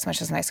want to wear as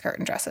much as my skirt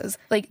and dresses.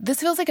 This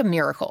feels like a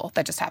miracle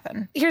that just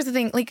happened. Here's the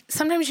thing,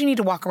 sometimes you need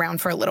to walk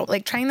around for a little.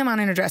 Trying them on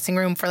in a dressing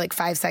room for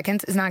 5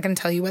 seconds is not going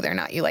to tell you whether or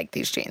not you like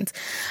these jeans.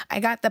 I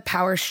got the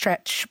Power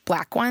Stretch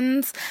black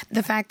ones.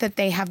 The fact that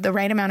they have the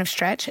right amount of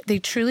stretch, they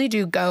truly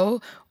do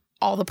go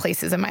all the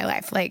places in my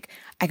life.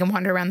 I can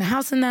wander around the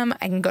house in them.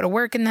 I can go to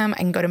work in them. I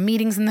can go to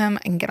meetings in them.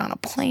 I can get on a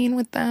plane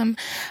with them.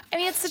 I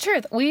mean, it's the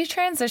truth. We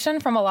transition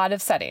from a lot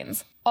of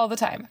settings all the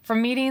time,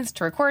 from meetings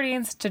to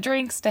recordings to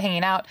drinks to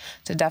hanging out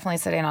to definitely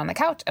sitting on the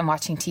couch and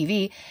watching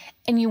TV.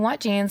 And you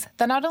want jeans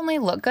that not only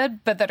look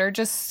good, but that are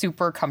just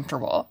super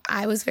comfortable.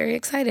 I was very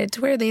excited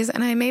to wear these,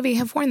 and I maybe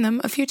have worn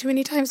them a few too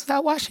many times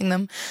without washing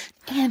them.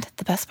 And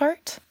the best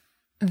part?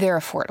 They're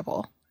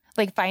affordable.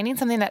 Like finding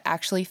something that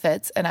actually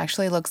fits and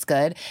actually looks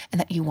good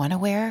and that you want to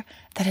wear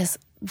that is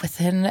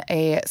within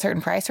a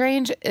certain price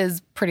range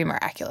is pretty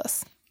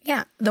miraculous.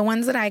 Yeah, the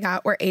ones that I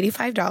got were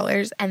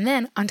 $85. And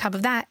then on top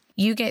of that,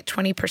 you get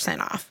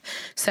 20% off.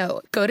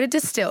 So go to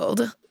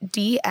Distilled,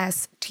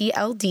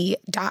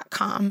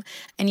 DSTLD.com,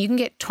 and you can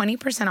get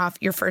 20% off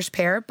your first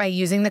pair by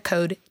using the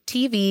code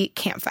TV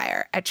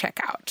Campfire at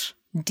checkout.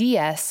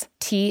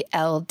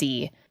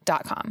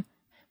 DSTLD.com.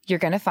 You're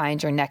going to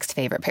find your next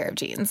favorite pair of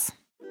jeans.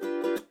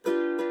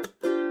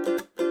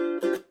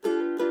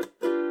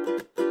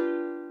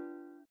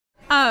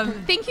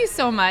 Thank you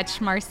so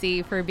much,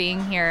 Marcy, for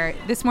being here.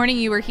 This morning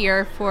you were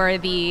here for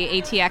the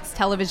ATX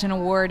Television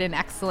Award in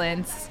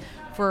Excellence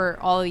for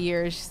all the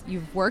years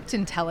you've worked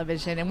in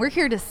television, and we're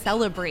here to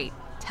celebrate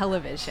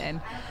television.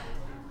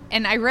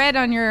 And I read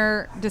on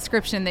your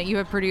description that you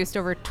have produced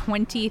over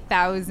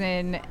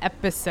 20,000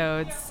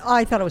 episodes.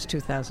 I thought it was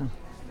 2,000.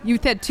 You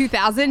said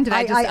 2,000? Did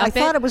I just up I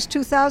thought it was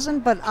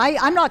 2,000, but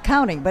I'm not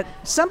counting. But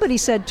somebody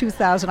said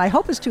 2,000. I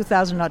hope it's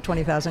 2,000, not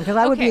 20,000, because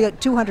I would be at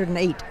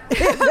 208.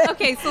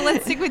 Okay, so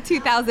let's stick with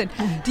 2,000.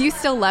 Do you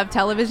still love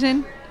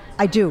television?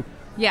 I do.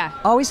 Yeah.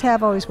 Always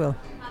have, always will.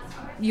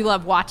 You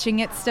love watching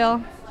it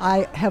still?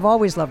 I have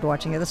always loved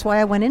watching it. That's why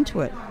I went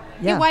into it.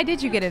 Yeah. Why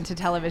did you get into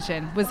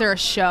television? Was there a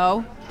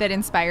show that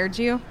inspired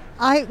you?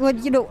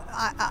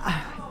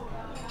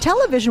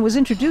 Television was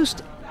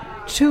introduced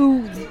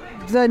to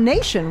the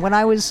nation when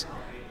I was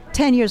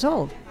 10 years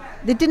old.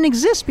 It didn't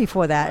exist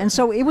before that. And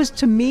so it was,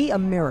 to me, a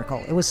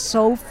miracle. It was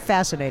so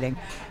fascinating.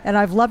 And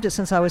I've loved it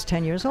since I was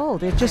 10 years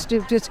old. It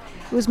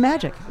was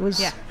magic. It was,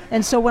 yeah.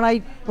 And so when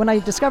I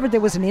discovered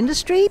there was an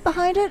industry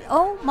behind it,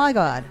 oh my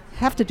God,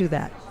 have to do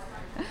that.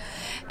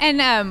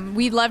 And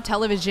we love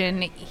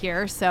television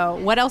here. So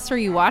what else are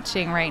you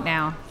watching right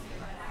now?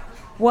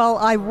 Well,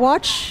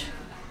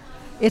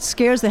 it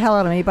scares the hell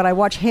out of me, but I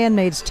watch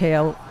Handmaid's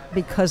Tale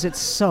because it's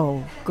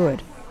so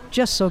good.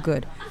 Just so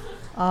good.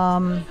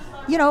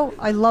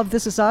 I love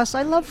This Is Us.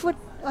 I love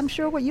I'm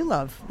sure what you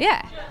love.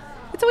 Yeah.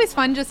 It's always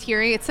fun just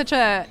hearing. It's such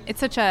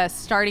a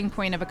starting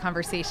point of a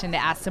conversation to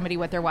ask somebody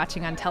what they're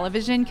watching on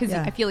television, because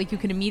I feel like you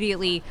can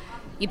immediately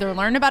either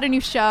learn about a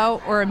new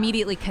show or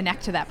immediately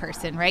connect to that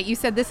person, right? You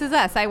said This Is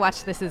Us. I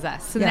watched This Is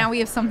Us. So now we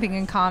have something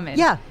in common.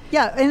 Yeah.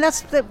 And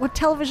that's what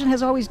television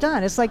has always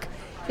done. It's like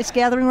it's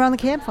gathering around the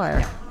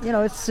campfire.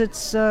 Yeah.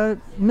 It's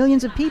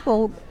millions of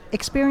people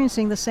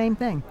experiencing the same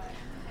thing.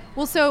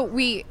 Well, so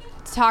we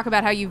talk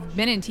about how you've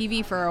been in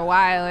TV for a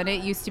while, and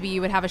it used to be you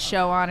would have a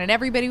show on and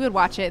everybody would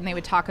watch it and they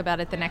would talk about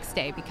it the next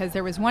day because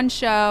there was one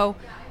show,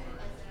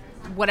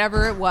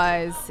 whatever it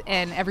was,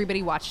 and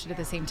everybody watched it at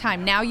the same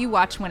time. Now you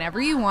watch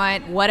whenever you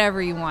want, whatever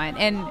you want.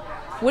 And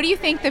what do you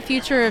think the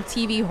future of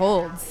TV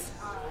holds?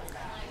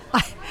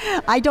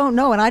 I don't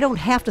know, and I don't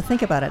have to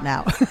think about it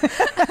now.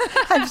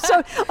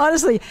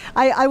 Honestly,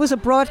 I was a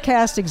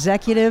broadcast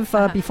executive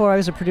before I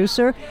was a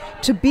producer.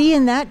 To be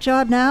in that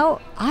job now,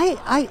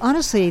 I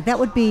honestly, that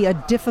would be a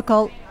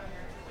difficult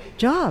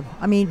job.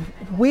 I mean,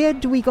 where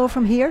do we go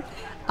from here?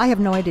 I have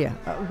no idea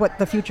what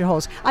the future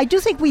holds. I do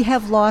think we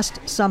have lost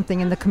something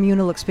in the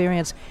communal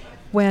experience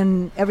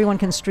when everyone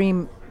can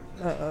stream,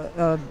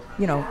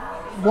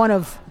 one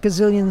of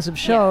gazillions of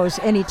shows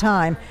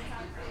anytime.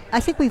 I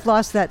think we've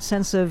lost that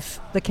sense of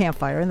the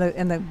campfire and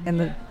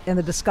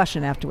the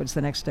discussion afterwards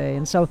the next day.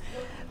 And so,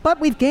 but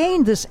we've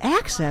gained this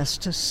access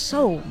to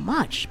so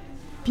much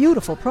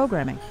beautiful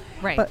programming.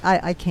 Right. But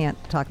I can't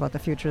talk about the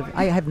future.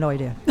 I have no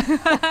idea.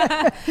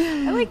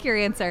 I like your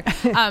answer.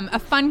 A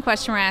fun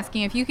question we're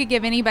asking: if you could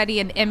give anybody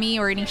an Emmy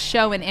or any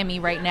show an Emmy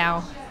right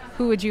now,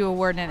 who would you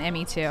award an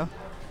Emmy to?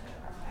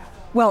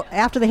 Well,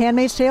 after The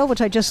Handmaid's Tale,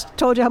 which I just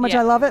told you how much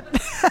I love it.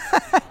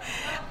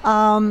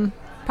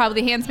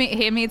 Probably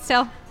Handmaid's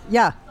Tale.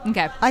 Yeah.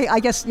 Okay. I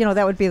guess,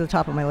 that would be the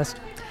top of my list.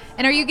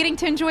 And are you getting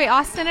to enjoy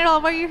Austin at all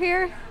while you're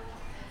here?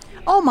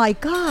 Oh, my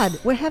God.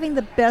 We're having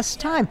the best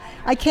time.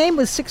 I came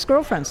with 6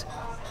 girlfriends.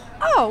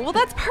 Oh, well,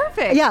 that's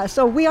perfect. Yeah,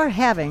 so we are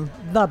having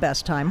the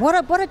best time.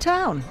 What a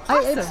town.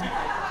 Awesome. It's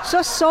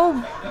just so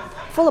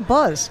full of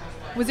buzz.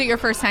 Was it your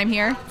first time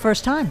here?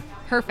 First time.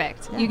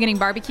 Perfect. Yeah. You getting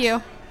barbecue?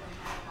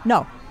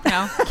 No.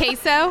 No?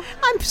 Queso?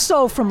 I'm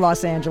so from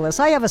Los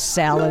Angeles. I have a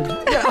salad.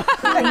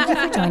 Thank you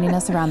for joining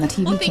us around the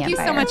TV Campfire. Thank you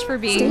so much for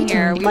being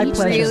here. We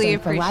really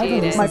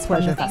appreciate it. My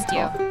pleasure. Thank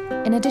you.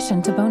 In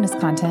addition to bonus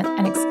content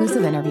and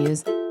exclusive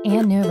interviews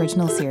and new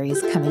original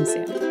series coming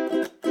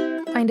soon.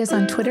 Find us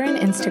on Twitter and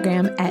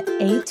Instagram at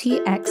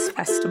ATX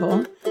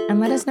Festival, and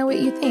let us know what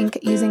you think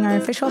using our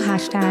official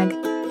hashtag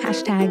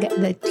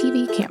the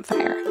TV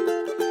Campfire.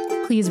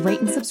 Please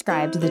rate and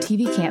subscribe to the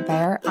TV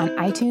Campfire on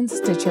iTunes,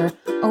 Stitcher,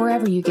 or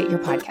wherever you get your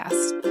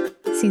podcasts.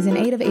 Season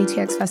 8 of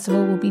ATX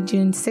Festival will be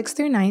June 6th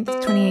through 9th,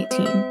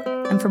 2018.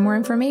 And for more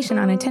information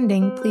on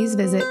attending, please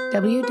visit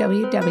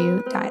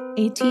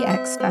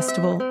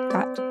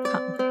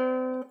www.atxfestival.com.